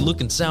curious how we look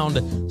and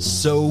sound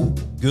so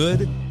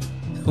good?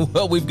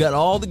 Well, we've got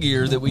all the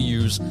gear that we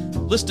use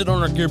listed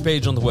on our gear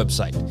page on the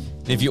website.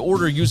 And if you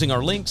order using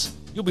our links,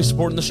 you'll be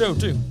supporting the show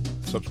too.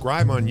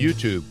 Subscribe on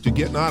YouTube to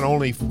get not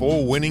only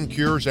full Winning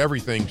Cures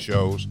Everything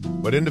shows,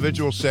 but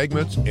individual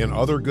segments and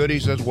other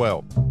goodies as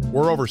well.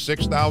 We're over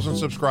 6,000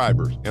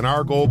 subscribers, and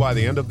our goal by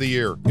the end of the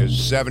year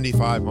is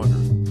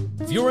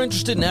 7,500. If you're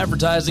interested in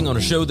advertising on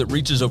a show that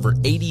reaches over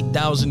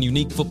 80,000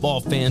 unique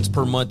football fans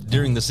per month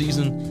during the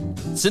season,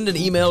 send an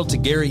email to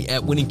Gary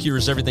at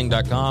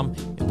winningcureseverything.com,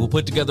 and we'll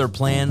put together a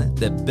plan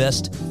that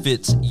best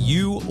fits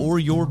you or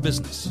your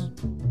business.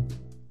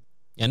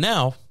 And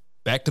now,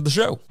 back to the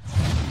show.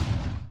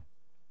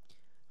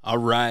 All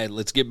right,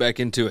 let's get back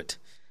into it.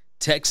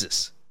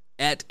 Texas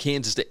at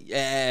Kansas State.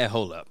 Yeah,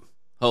 hold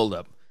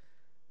up.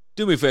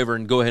 Do me a favor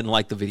and go ahead and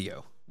like the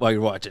video while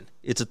you're watching.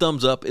 It's a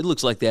thumbs up. It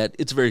looks like that.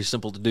 It's very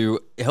simple to do.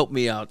 Help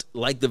me out.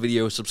 Like the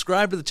video.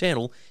 Subscribe to the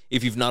channel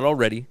if you've not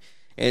already.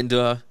 And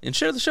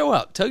share the show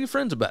out. Tell your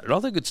friends about it.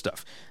 All that good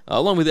stuff.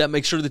 Along with that,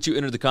 make sure that you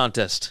enter the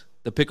contest,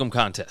 the Pick'em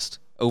contest,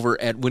 over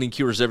at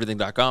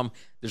winningcureseverything.com.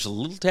 There's a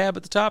little tab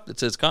at the top that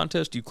says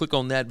contest. You click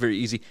on that, very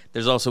easy.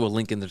 There's also a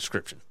link in the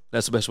description.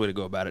 That's the best way to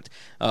go about it.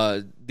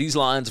 These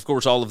lines, of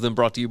course, all of them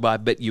brought to you by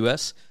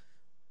BetUS.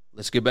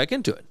 Let's get back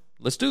into it.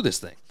 Let's do this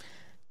thing.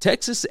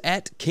 Texas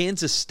at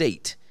Kansas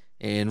State.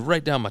 And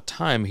write down my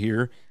time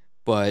here.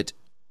 But,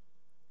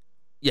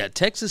 yeah,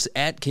 Texas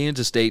at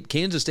Kansas State.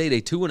 Kansas State,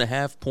 a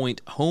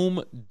 2.5-point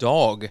home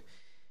dog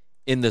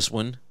in this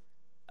one.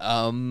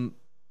 Kind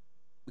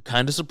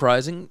of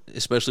surprising,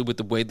 especially with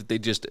the way that they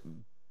just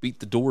beat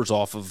the doors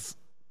off of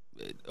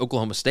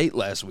Oklahoma State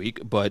last week.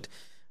 But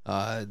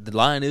the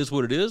line is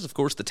what it is. Of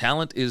course, the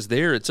talent is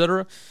there,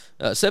 etc.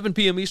 7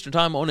 p.m. Eastern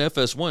time on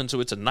FS1, so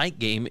it's a night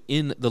game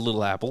in the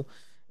Little Apple.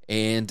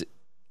 And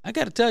I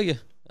got to tell you,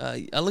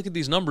 I look at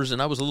these numbers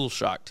and I was a little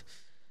shocked.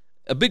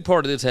 A big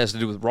part of this has to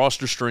do with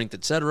roster strength,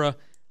 etc.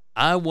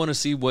 I want to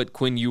see what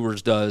Quinn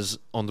Ewers does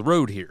on the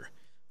road here.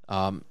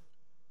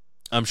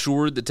 I'm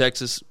sure that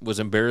Texas was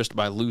embarrassed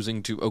by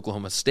losing to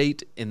Oklahoma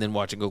State and then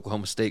watching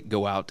Oklahoma State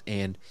go out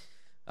and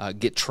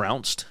get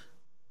trounced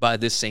by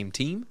this same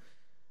team.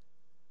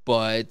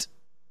 But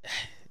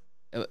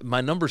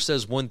my number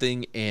says one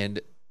thing and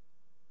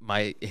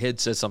my head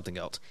says something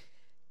else.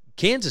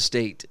 Kansas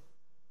State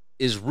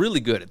is really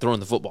good at throwing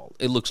the football,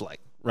 it looks like,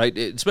 right?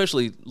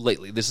 Especially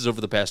lately. This is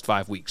over the past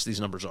 5 weeks, these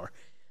numbers are.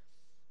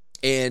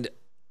 And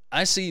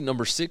I see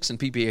number 6 in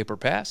PPA per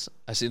pass.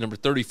 I see number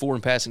 34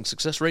 in passing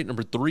success rate,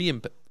 number 3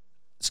 in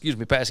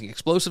passing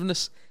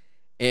explosiveness.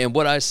 And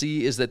what I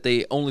see is that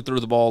they only throw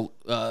the ball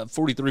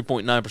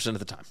 43.9% of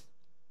the time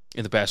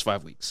in the past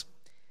 5 weeks.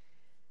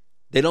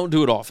 They don't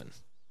do it often.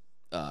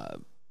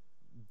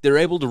 They're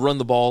able to run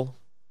the ball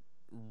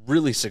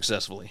really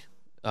successfully.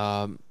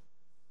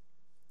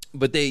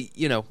 But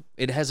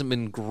it hasn't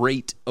been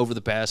great over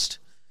the past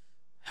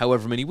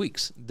however many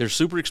weeks. They're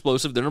super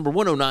explosive. They're number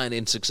 109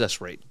 in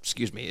success rate,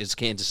 is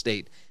Kansas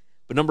State.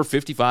 But number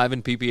 55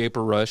 in PPA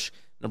per rush,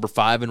 number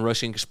 5 in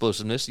rushing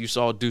explosiveness. You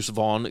saw Deuce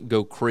Vaughn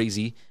go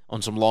crazy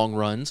on some long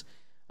runs.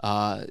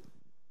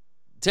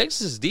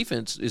 Texas'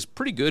 defense is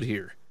pretty good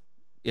here.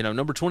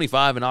 Number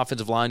 25 in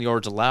offensive line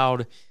yards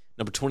allowed,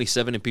 number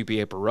 27 in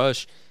PPA per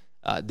rush.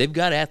 They've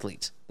got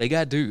athletes. They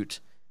got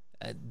dudes.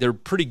 They're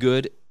pretty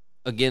good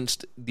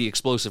against the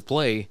explosive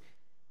play.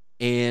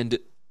 And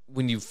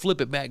when you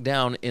flip it back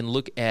down and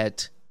look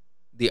at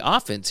the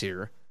offense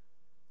here,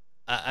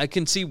 I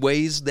can see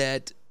ways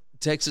that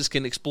Texas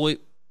can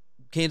exploit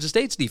Kansas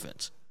State's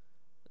defense.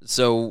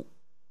 So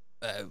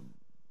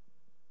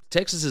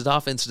Texas's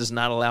offense does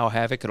not allow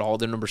havoc at all.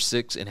 They're number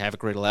 6 in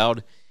havoc rate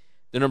allowed.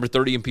 They're number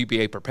 30 in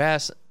PPA per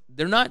pass.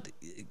 They're not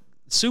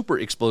super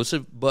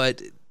explosive,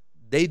 but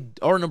they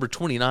are number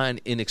 29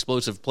 in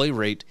explosive play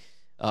rate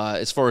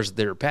as far as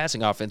their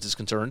passing offense is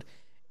concerned.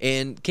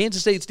 And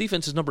Kansas State's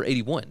defense is number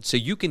 81. So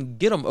you can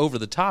get them over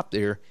the top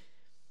there.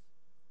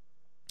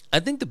 I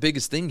think the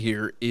biggest thing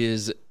here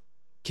is,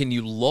 can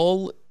you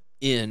lull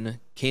in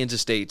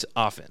Kansas State's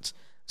offense?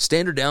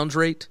 Standard downs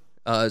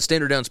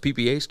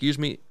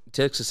PPA,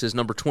 Texas is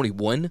number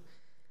 21,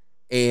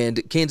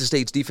 and Kansas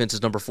State's defense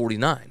is number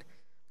 49.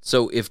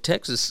 So if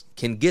Texas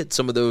can get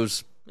some of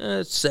those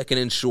second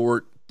and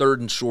short, third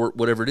and short,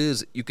 whatever it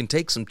is, you can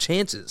take some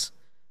chances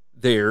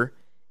there,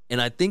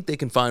 and I think they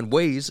can find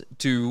ways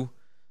to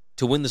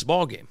win this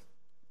ball game.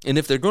 And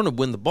if they're going to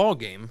win the ball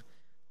game,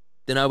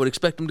 then I would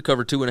expect them to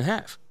cover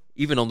 2.5,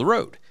 even on the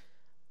road.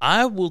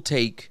 I will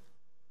take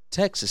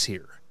Texas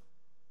here,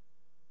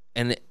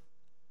 and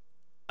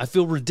I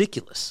feel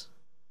ridiculous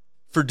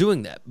for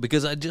doing that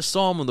because I just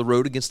saw them on the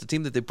road against a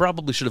team that they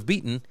probably should have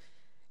beaten,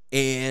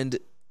 and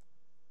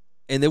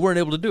they weren't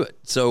able to do it.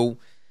 So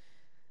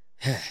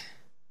I'm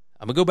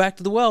going to go back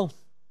to the well.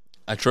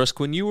 I trust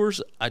Quinn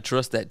Ewers. I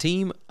trust that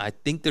team. I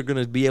think they're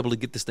going to be able to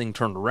get this thing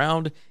turned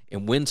around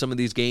and win some of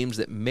these games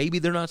that maybe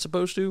they're not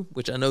supposed to,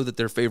 which I know that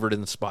they're favored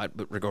in the spot,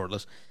 but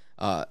regardless.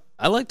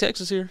 I like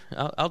Texas here.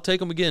 I'll take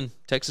them again.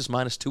 Texas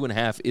minus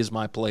 2.5 is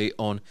my play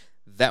on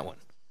that one.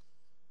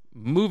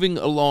 Moving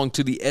along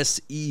to the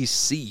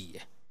SEC.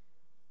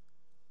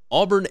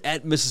 Auburn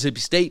at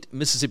Mississippi State.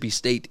 Mississippi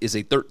State is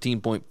a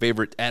 13-point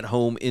favorite at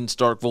home in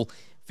Starkville.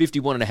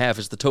 51.5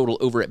 is the total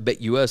over at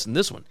BetUS in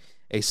this one.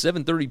 A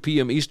 7:30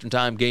 p.m. Eastern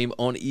Time game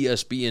on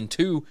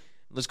ESPN2.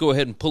 Let's go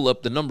ahead and pull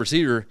up the numbers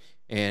here.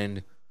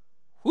 And,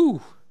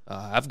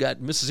 I've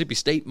got Mississippi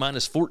State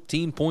minus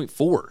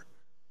 14.4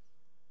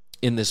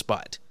 in this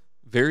spot.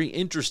 Very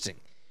interesting.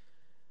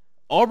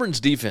 Auburn's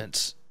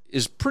defense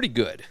is pretty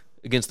good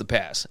against the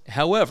pass.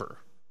 However,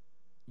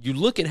 you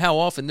look at how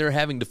often they're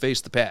having to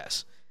face the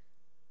pass.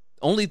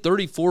 Only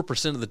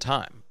 34% of the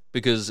time,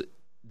 because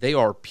they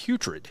are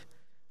putrid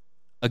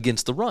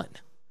against the run.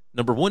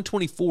 Number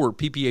 124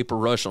 PPA per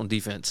rush on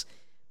defense.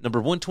 Number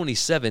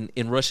 127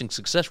 in rushing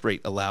success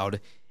rate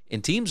allowed.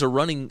 And teams are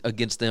running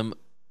against them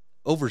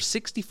over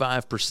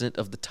 65%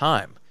 of the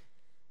time.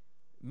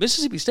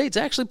 Mississippi State's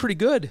actually pretty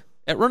good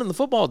at running the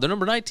football. They're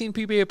number 19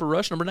 PPA per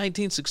rush, number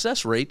 19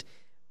 success rate,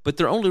 but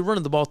they're only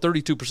running the ball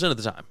 32% of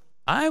the time.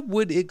 I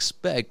would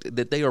expect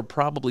that they are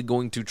probably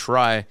going to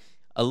try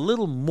a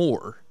little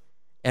more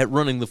at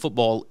running the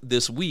football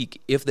this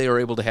week if they are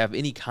able to have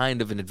any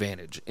kind of an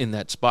advantage in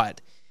that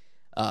spot.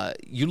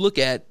 You look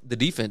at the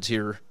defense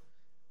here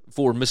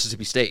for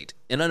Mississippi State,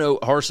 and I know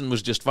Harsin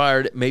was just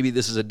fired. Maybe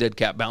this is a dead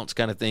cat bounce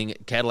kind of thing.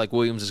 Cadillac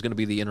Williams is going to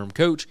be the interim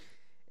coach.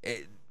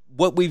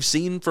 What we've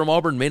seen from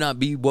Auburn may not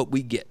be what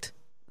we get,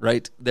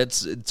 right?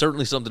 That's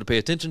certainly something to pay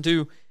attention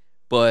to,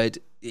 but,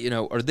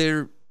 is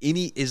there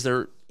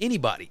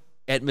anybody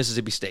at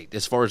Mississippi State,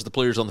 as far as the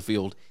players on the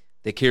field,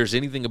 that cares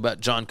anything about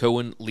John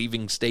Cohen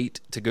leaving State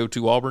to go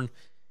to Auburn?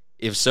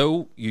 If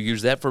so, you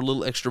use that for a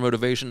little extra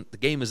motivation. The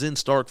game is in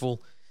Starkville,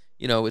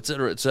 et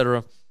cetera, et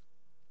cetera.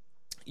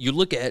 You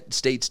look at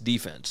State's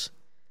defense,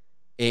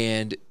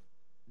 and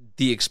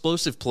the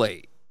explosive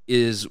play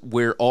is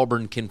where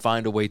Auburn can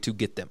find a way to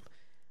get them.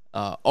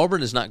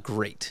 Auburn is not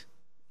great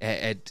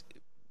at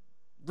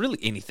really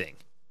anything,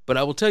 but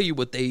I will tell you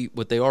what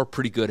they are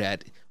pretty good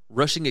at.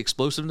 Rushing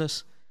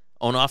explosiveness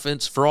on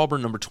offense for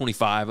Auburn, number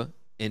 25,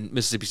 and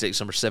Mississippi State's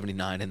number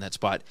 79 in that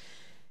spot.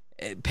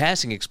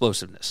 Passing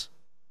explosiveness.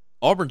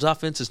 Auburn's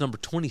offense is number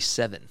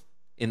 27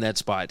 in that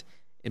spot,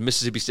 and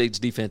Mississippi State's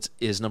defense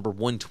is number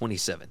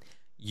 127.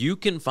 You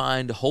can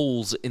find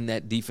holes in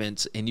that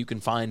defense, and you can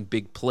find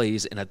big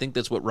plays, and I think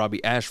that's what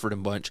Robbie Ashford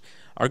and bunch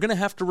are going to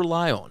have to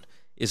rely on,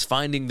 is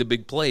finding the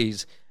big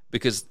plays,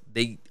 because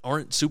they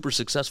aren't super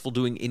successful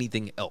doing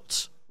anything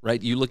else,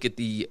 right? You look at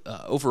the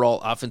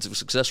overall offensive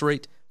success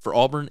rate for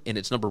Auburn, and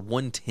it's number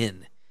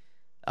 110.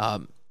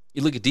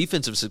 You look at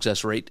defensive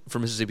success rate for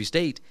Mississippi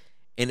State,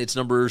 and it's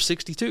number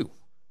 62.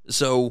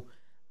 So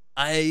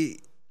I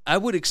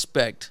would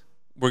expect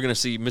we're going to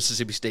see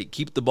Mississippi State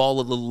keep the ball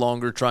a little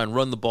longer, try and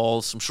run the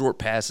ball, some short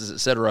passes,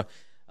 etc.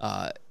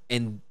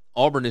 And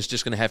Auburn is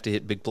just going to have to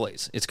hit big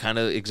plays. It's kind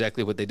of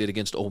exactly what they did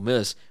against Ole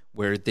Miss,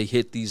 where they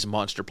hit these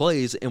monster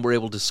plays and were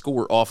able to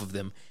score off of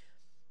them.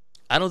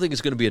 I don't think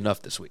it's going to be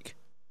enough this week.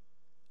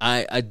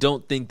 I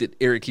don't think that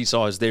Eric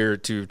Esau is there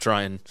to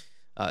try and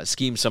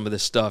scheme some of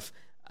this stuff.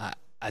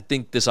 I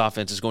think this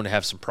offense is going to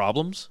have some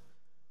problems,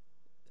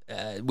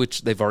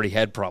 which they've already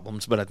had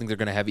problems, but I think they're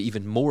going to have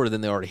even more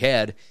than they already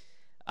had.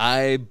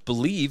 I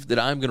believe that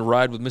I'm going to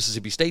ride with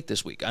Mississippi State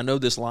this week. I know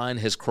this line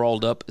has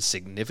crawled up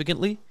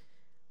significantly,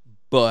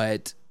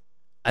 but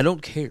I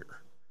don't care.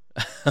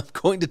 I'm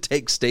going to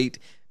take State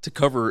to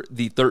cover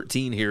the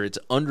 13 here. It's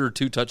under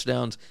 2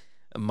 touchdowns.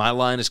 My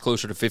line is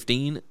closer to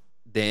 15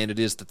 than it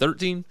is to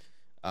 13.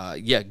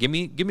 Give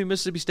me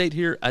Mississippi State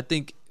here. I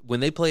think when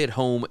they play at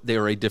home, they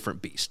are a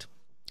different beast.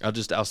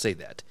 I'll say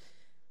that.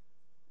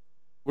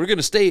 We're going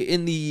to stay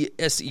in the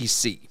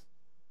SEC.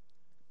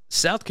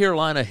 South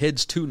Carolina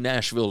heads to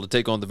Nashville to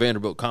take on the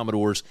Vanderbilt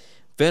Commodores.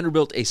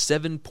 Vanderbilt, a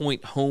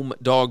 7-point home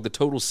dog. The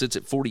total sits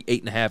at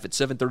 48.5 at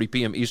 7:30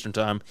 p.m. Eastern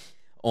Time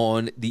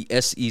on the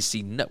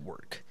SEC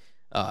Network.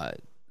 I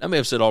may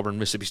have said Auburn,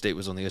 Mississippi State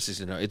was on the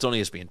SEC Network. It's on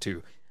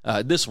ESPN2.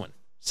 This one,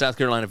 South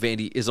Carolina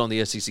Vandy, is on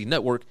the SEC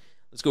Network.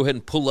 Let's go ahead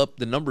and pull up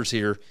the numbers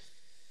here.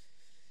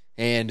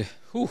 And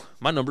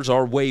my numbers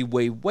are way,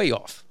 way, way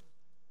off.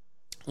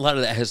 A lot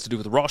of that has to do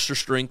with roster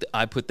strength.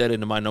 I put that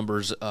into my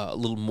numbers a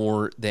little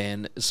more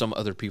than some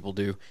other people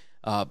do.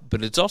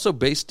 But it's also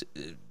based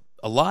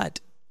a lot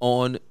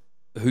on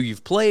who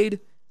you've played,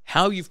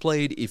 how you've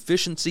played,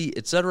 efficiency,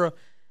 etc.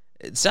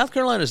 South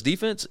Carolina's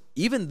defense,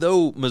 even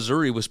though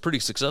Missouri was pretty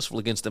successful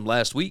against them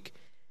last week,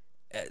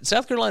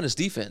 South Carolina's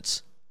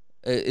defense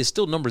is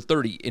still number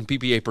 30 in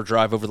PPA per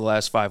drive over the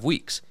last 5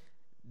 weeks.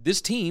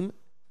 This team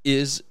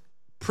is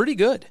pretty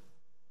good.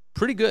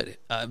 Pretty good.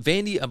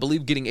 Vandy, I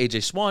believe, getting A.J.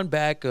 Swan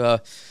back,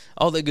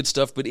 all that good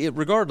stuff. But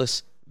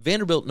regardless,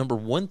 Vanderbilt number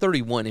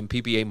 131 in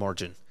PPA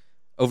margin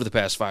over the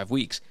past 5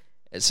 weeks.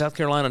 South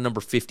Carolina number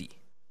 50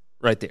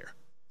 right there.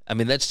 I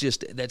mean, that's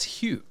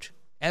huge.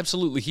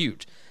 Absolutely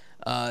huge.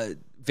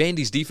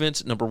 Vandy's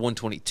defense, number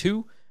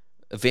 122.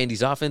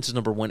 Vandy's offense is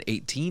number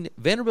 118.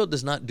 Vanderbilt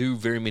does not do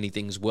very many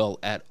things well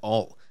at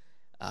all.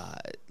 A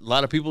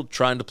lot of people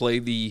trying to play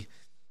the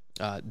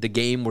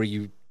game where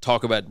you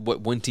talk about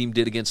what one team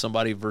did against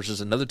somebody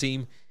versus another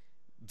team.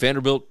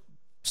 Vanderbilt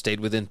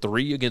stayed within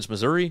 3 against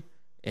Missouri,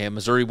 and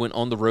Missouri went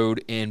on the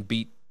road and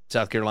beat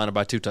South Carolina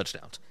by 2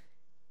 touchdowns.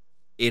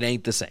 It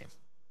ain't the same.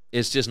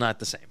 It's just not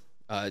the same.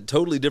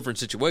 Totally different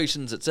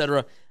situations,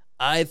 etc.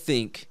 I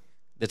think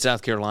that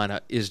South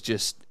Carolina is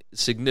just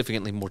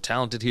significantly more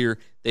talented here.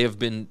 They have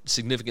been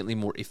significantly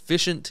more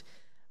efficient.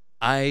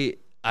 I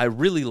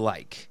really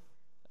like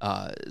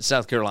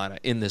South Carolina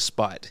in this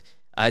spot.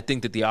 I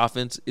think that the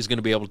offense is going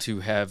to be able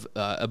to have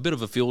a bit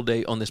of a field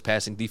day on this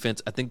passing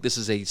defense. I think this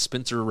is a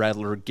Spencer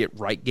Rattler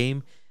get-right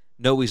game.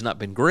 No, he's not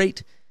been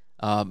great,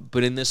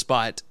 but in this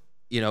spot,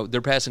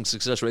 their passing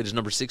success rate is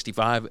number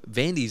 65.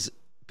 Vandy's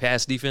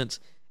pass defense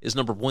is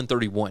number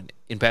 131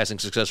 in passing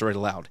success rate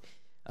allowed.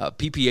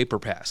 PPA per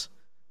pass,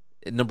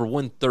 number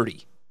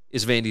 130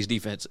 is Vandy's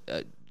defense.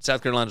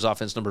 South Carolina's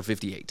offense, number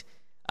 58.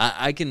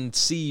 I can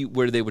see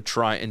where they would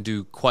try and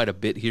do quite a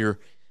bit here.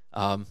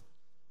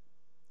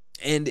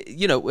 And,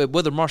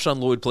 whether Marshawn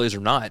Lloyd plays or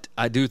not,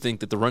 I do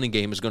think that the running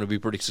game is going to be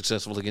pretty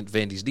successful against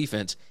Vandy's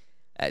defense.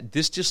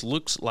 This just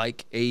looks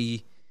like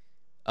a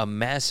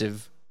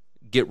massive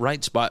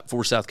get-right spot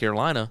for South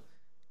Carolina,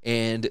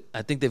 and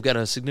I think they've got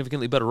a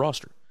significantly better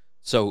roster.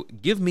 So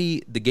give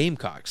me the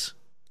Gamecocks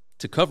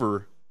to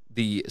cover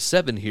the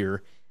 7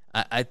 here.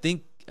 I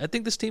think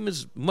this team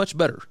is much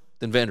better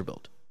than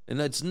Vanderbilt, and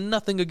that's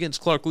nothing against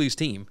Clark Lea's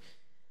team.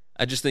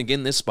 I just think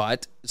in this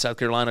spot, South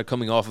Carolina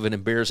coming off of an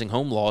embarrassing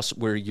home loss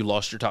where you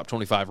lost your top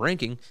 25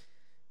 ranking,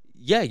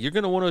 you're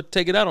going to want to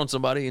take it out on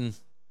somebody. And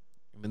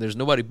there's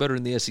nobody better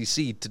in the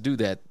SEC to do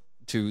that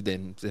to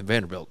than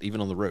Vanderbilt, even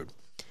on the road.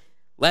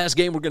 Last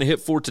game we're going to hit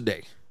for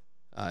today.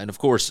 And, of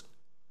course,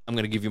 I'm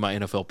going to give you my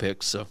NFL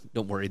picks, so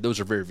don't worry. Those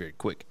are very, very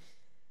quick.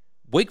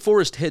 Wake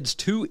Forest heads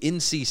to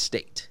NC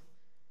State.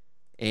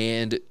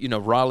 And,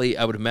 Raleigh,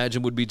 I would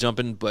imagine, would be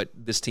jumping, but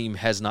this team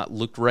has not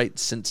looked right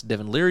since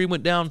Devin Leary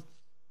went down.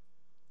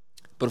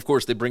 But, of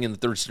course, they bring in the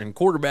third-string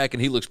quarterback,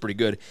 and he looks pretty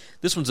good.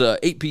 This one's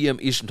 8 p.m.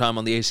 Eastern Time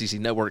on the ACC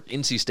Network.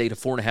 NC State, a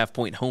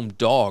 4.5-point home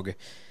dog.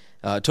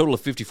 Total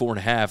of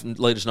 54.5.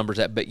 Latest numbers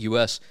at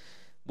BetUS.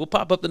 We'll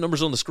pop up the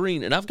numbers on the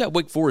screen, and I've got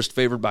Wake Forest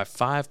favored by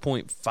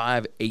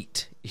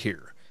 5.58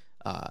 here.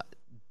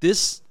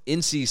 This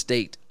NC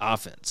State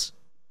offense,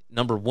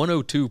 number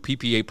 102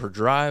 PPA per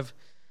drive,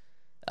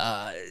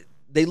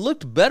 they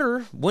looked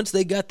better once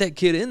they got that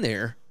kid in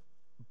there,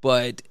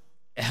 but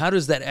how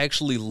does that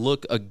actually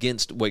look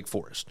against Wake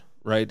Forest,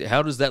 right?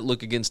 How does that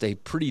look against a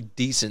pretty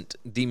decent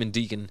Demon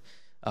Deacon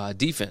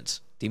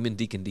defense? Demon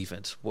Deacon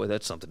defense. Boy,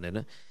 that's something, isn't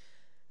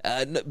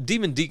it?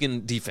 Demon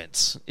Deacon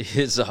defense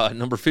is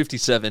number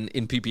 57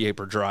 in PPA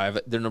per drive.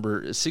 They're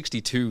number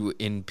 62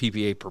 in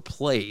PPA per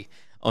play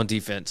on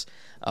defense.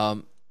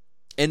 And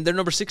they're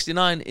number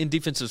 69 in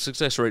defensive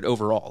success rate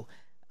overall.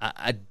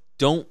 I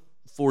don't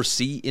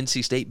foresee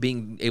NC State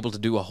being able to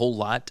do a whole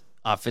lot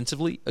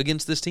offensively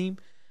against this team.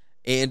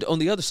 And on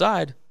the other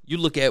side, you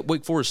look at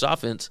Wake Forest's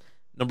offense,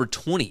 number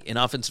 20 in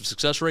offensive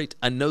success rate.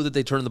 I know that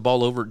they turned the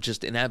ball over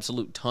just an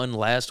absolute ton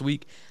last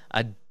week.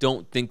 I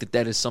don't think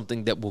that is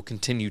something that will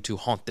continue to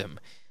haunt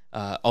them.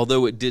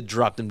 Although it did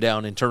drop them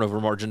down in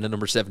turnover margin to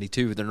number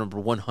 72. They're number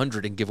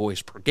 100 in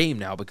giveaways per game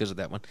now because of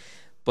that one.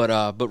 But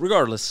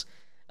regardless,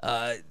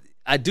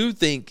 I do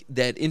think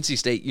that NC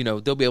State,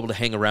 they'll be able to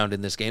hang around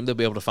in this game. They'll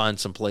be able to find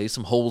some plays,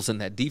 some holes in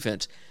that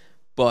defense.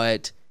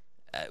 But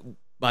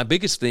my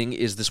biggest thing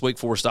is this Wake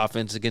Forest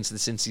offense against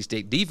this NC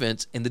State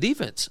defense, and the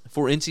defense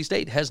for NC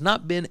State has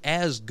not been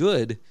as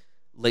good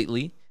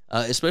lately,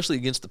 especially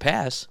against the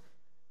pass.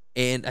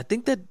 And I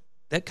think that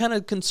that kind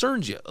of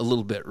concerns you a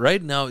little bit,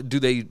 right? Now, do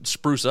they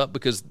spruce up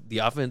because the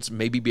offense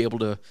maybe be able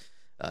to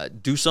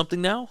do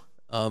something now?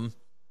 I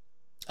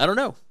don't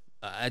know.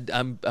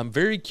 I'm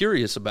very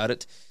curious about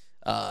it.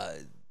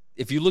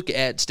 If you look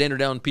at standard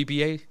down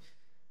PPA,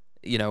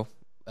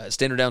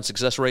 standard down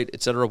success rate,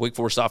 etc., Wake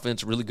Forest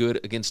offense really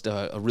good against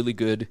a really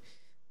good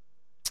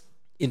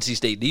NC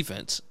State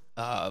defense.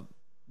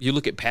 You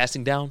look at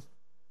passing down,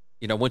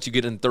 once you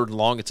get in third and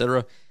long,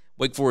 etc.,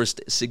 Wake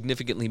Forest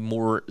significantly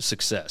more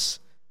success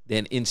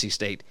than NC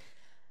State.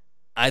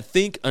 I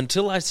think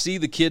until I see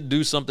the kid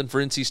do something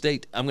for NC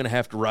State, I'm going to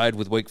have to ride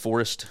with Wake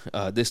Forest.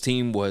 This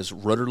team was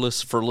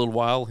rudderless for a little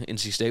while,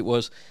 NC State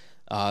was.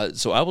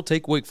 So I will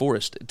take Wake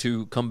Forest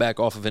to come back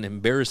off of an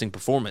embarrassing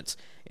performance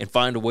and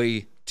find a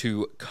way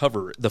to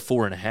cover the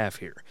 4.5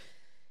 here.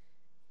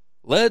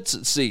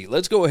 Let's see.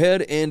 Let's go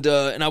ahead and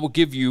I will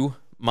give you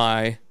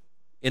my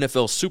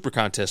NFL Super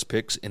Contest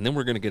picks, and then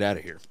we're going to get out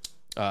of here.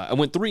 I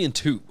went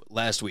 3-2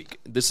 last week.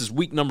 This is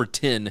week number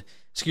 9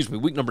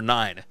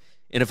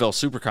 NFL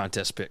Super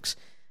Contest picks.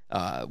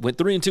 Went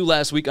 3-2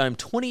 last week. I'm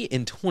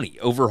 20-20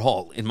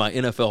 overall in my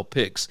NFL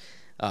picks.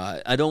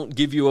 I don't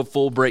give you a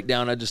full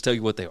breakdown. I just tell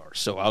you what they are.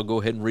 So I'll go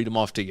ahead and read them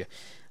off to you.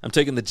 I'm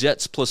taking the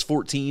Jets plus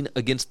 14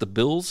 against the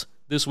Bills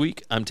this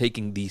week. I'm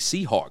taking the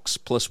Seahawks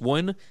plus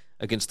 1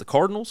 against the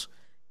Cardinals.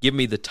 Give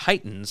me the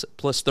Titans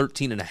plus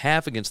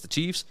 13.5 against the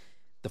Chiefs.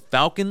 The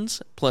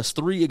Falcons plus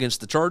 3 against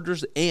the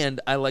Chargers.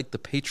 And I like the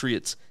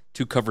Patriots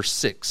to cover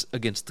 6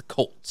 against the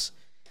Colts.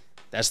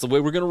 That's the way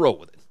we're going to roll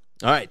with it.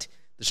 All right.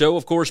 The show,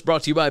 of course,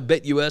 brought to you by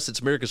BetUS. It's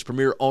America's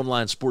premier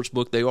online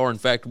sportsbook. They are, in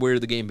fact, where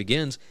the game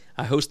begins.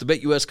 I host the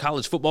BetUS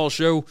College Football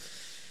Show,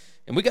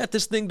 and we got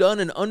this thing done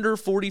in under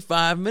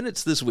 45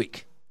 minutes this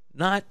week.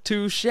 Not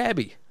too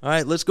shabby. All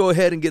right, let's go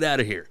ahead and get out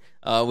of here.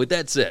 With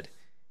that said,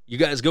 you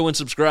guys go and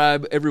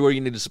subscribe everywhere you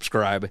need to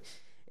subscribe,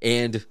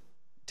 and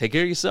take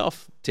care of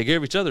yourself, take care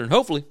of each other, and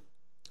hopefully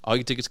all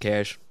your tickets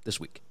cash this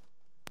week.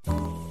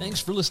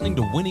 Thanks for listening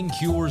to Winning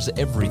Cures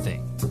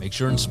Everything. Make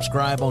sure and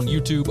subscribe on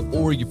YouTube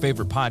or your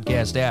favorite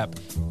podcast app,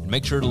 and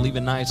make sure to leave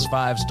a nice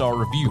 5-star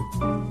review.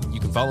 You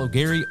can follow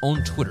Gary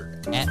on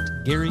Twitter at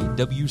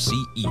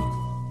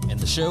GaryWCE, and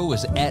the show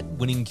is at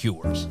Winning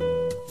Cures.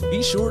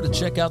 Be sure to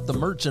check out the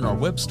merch in our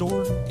web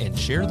store and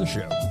share the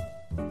show.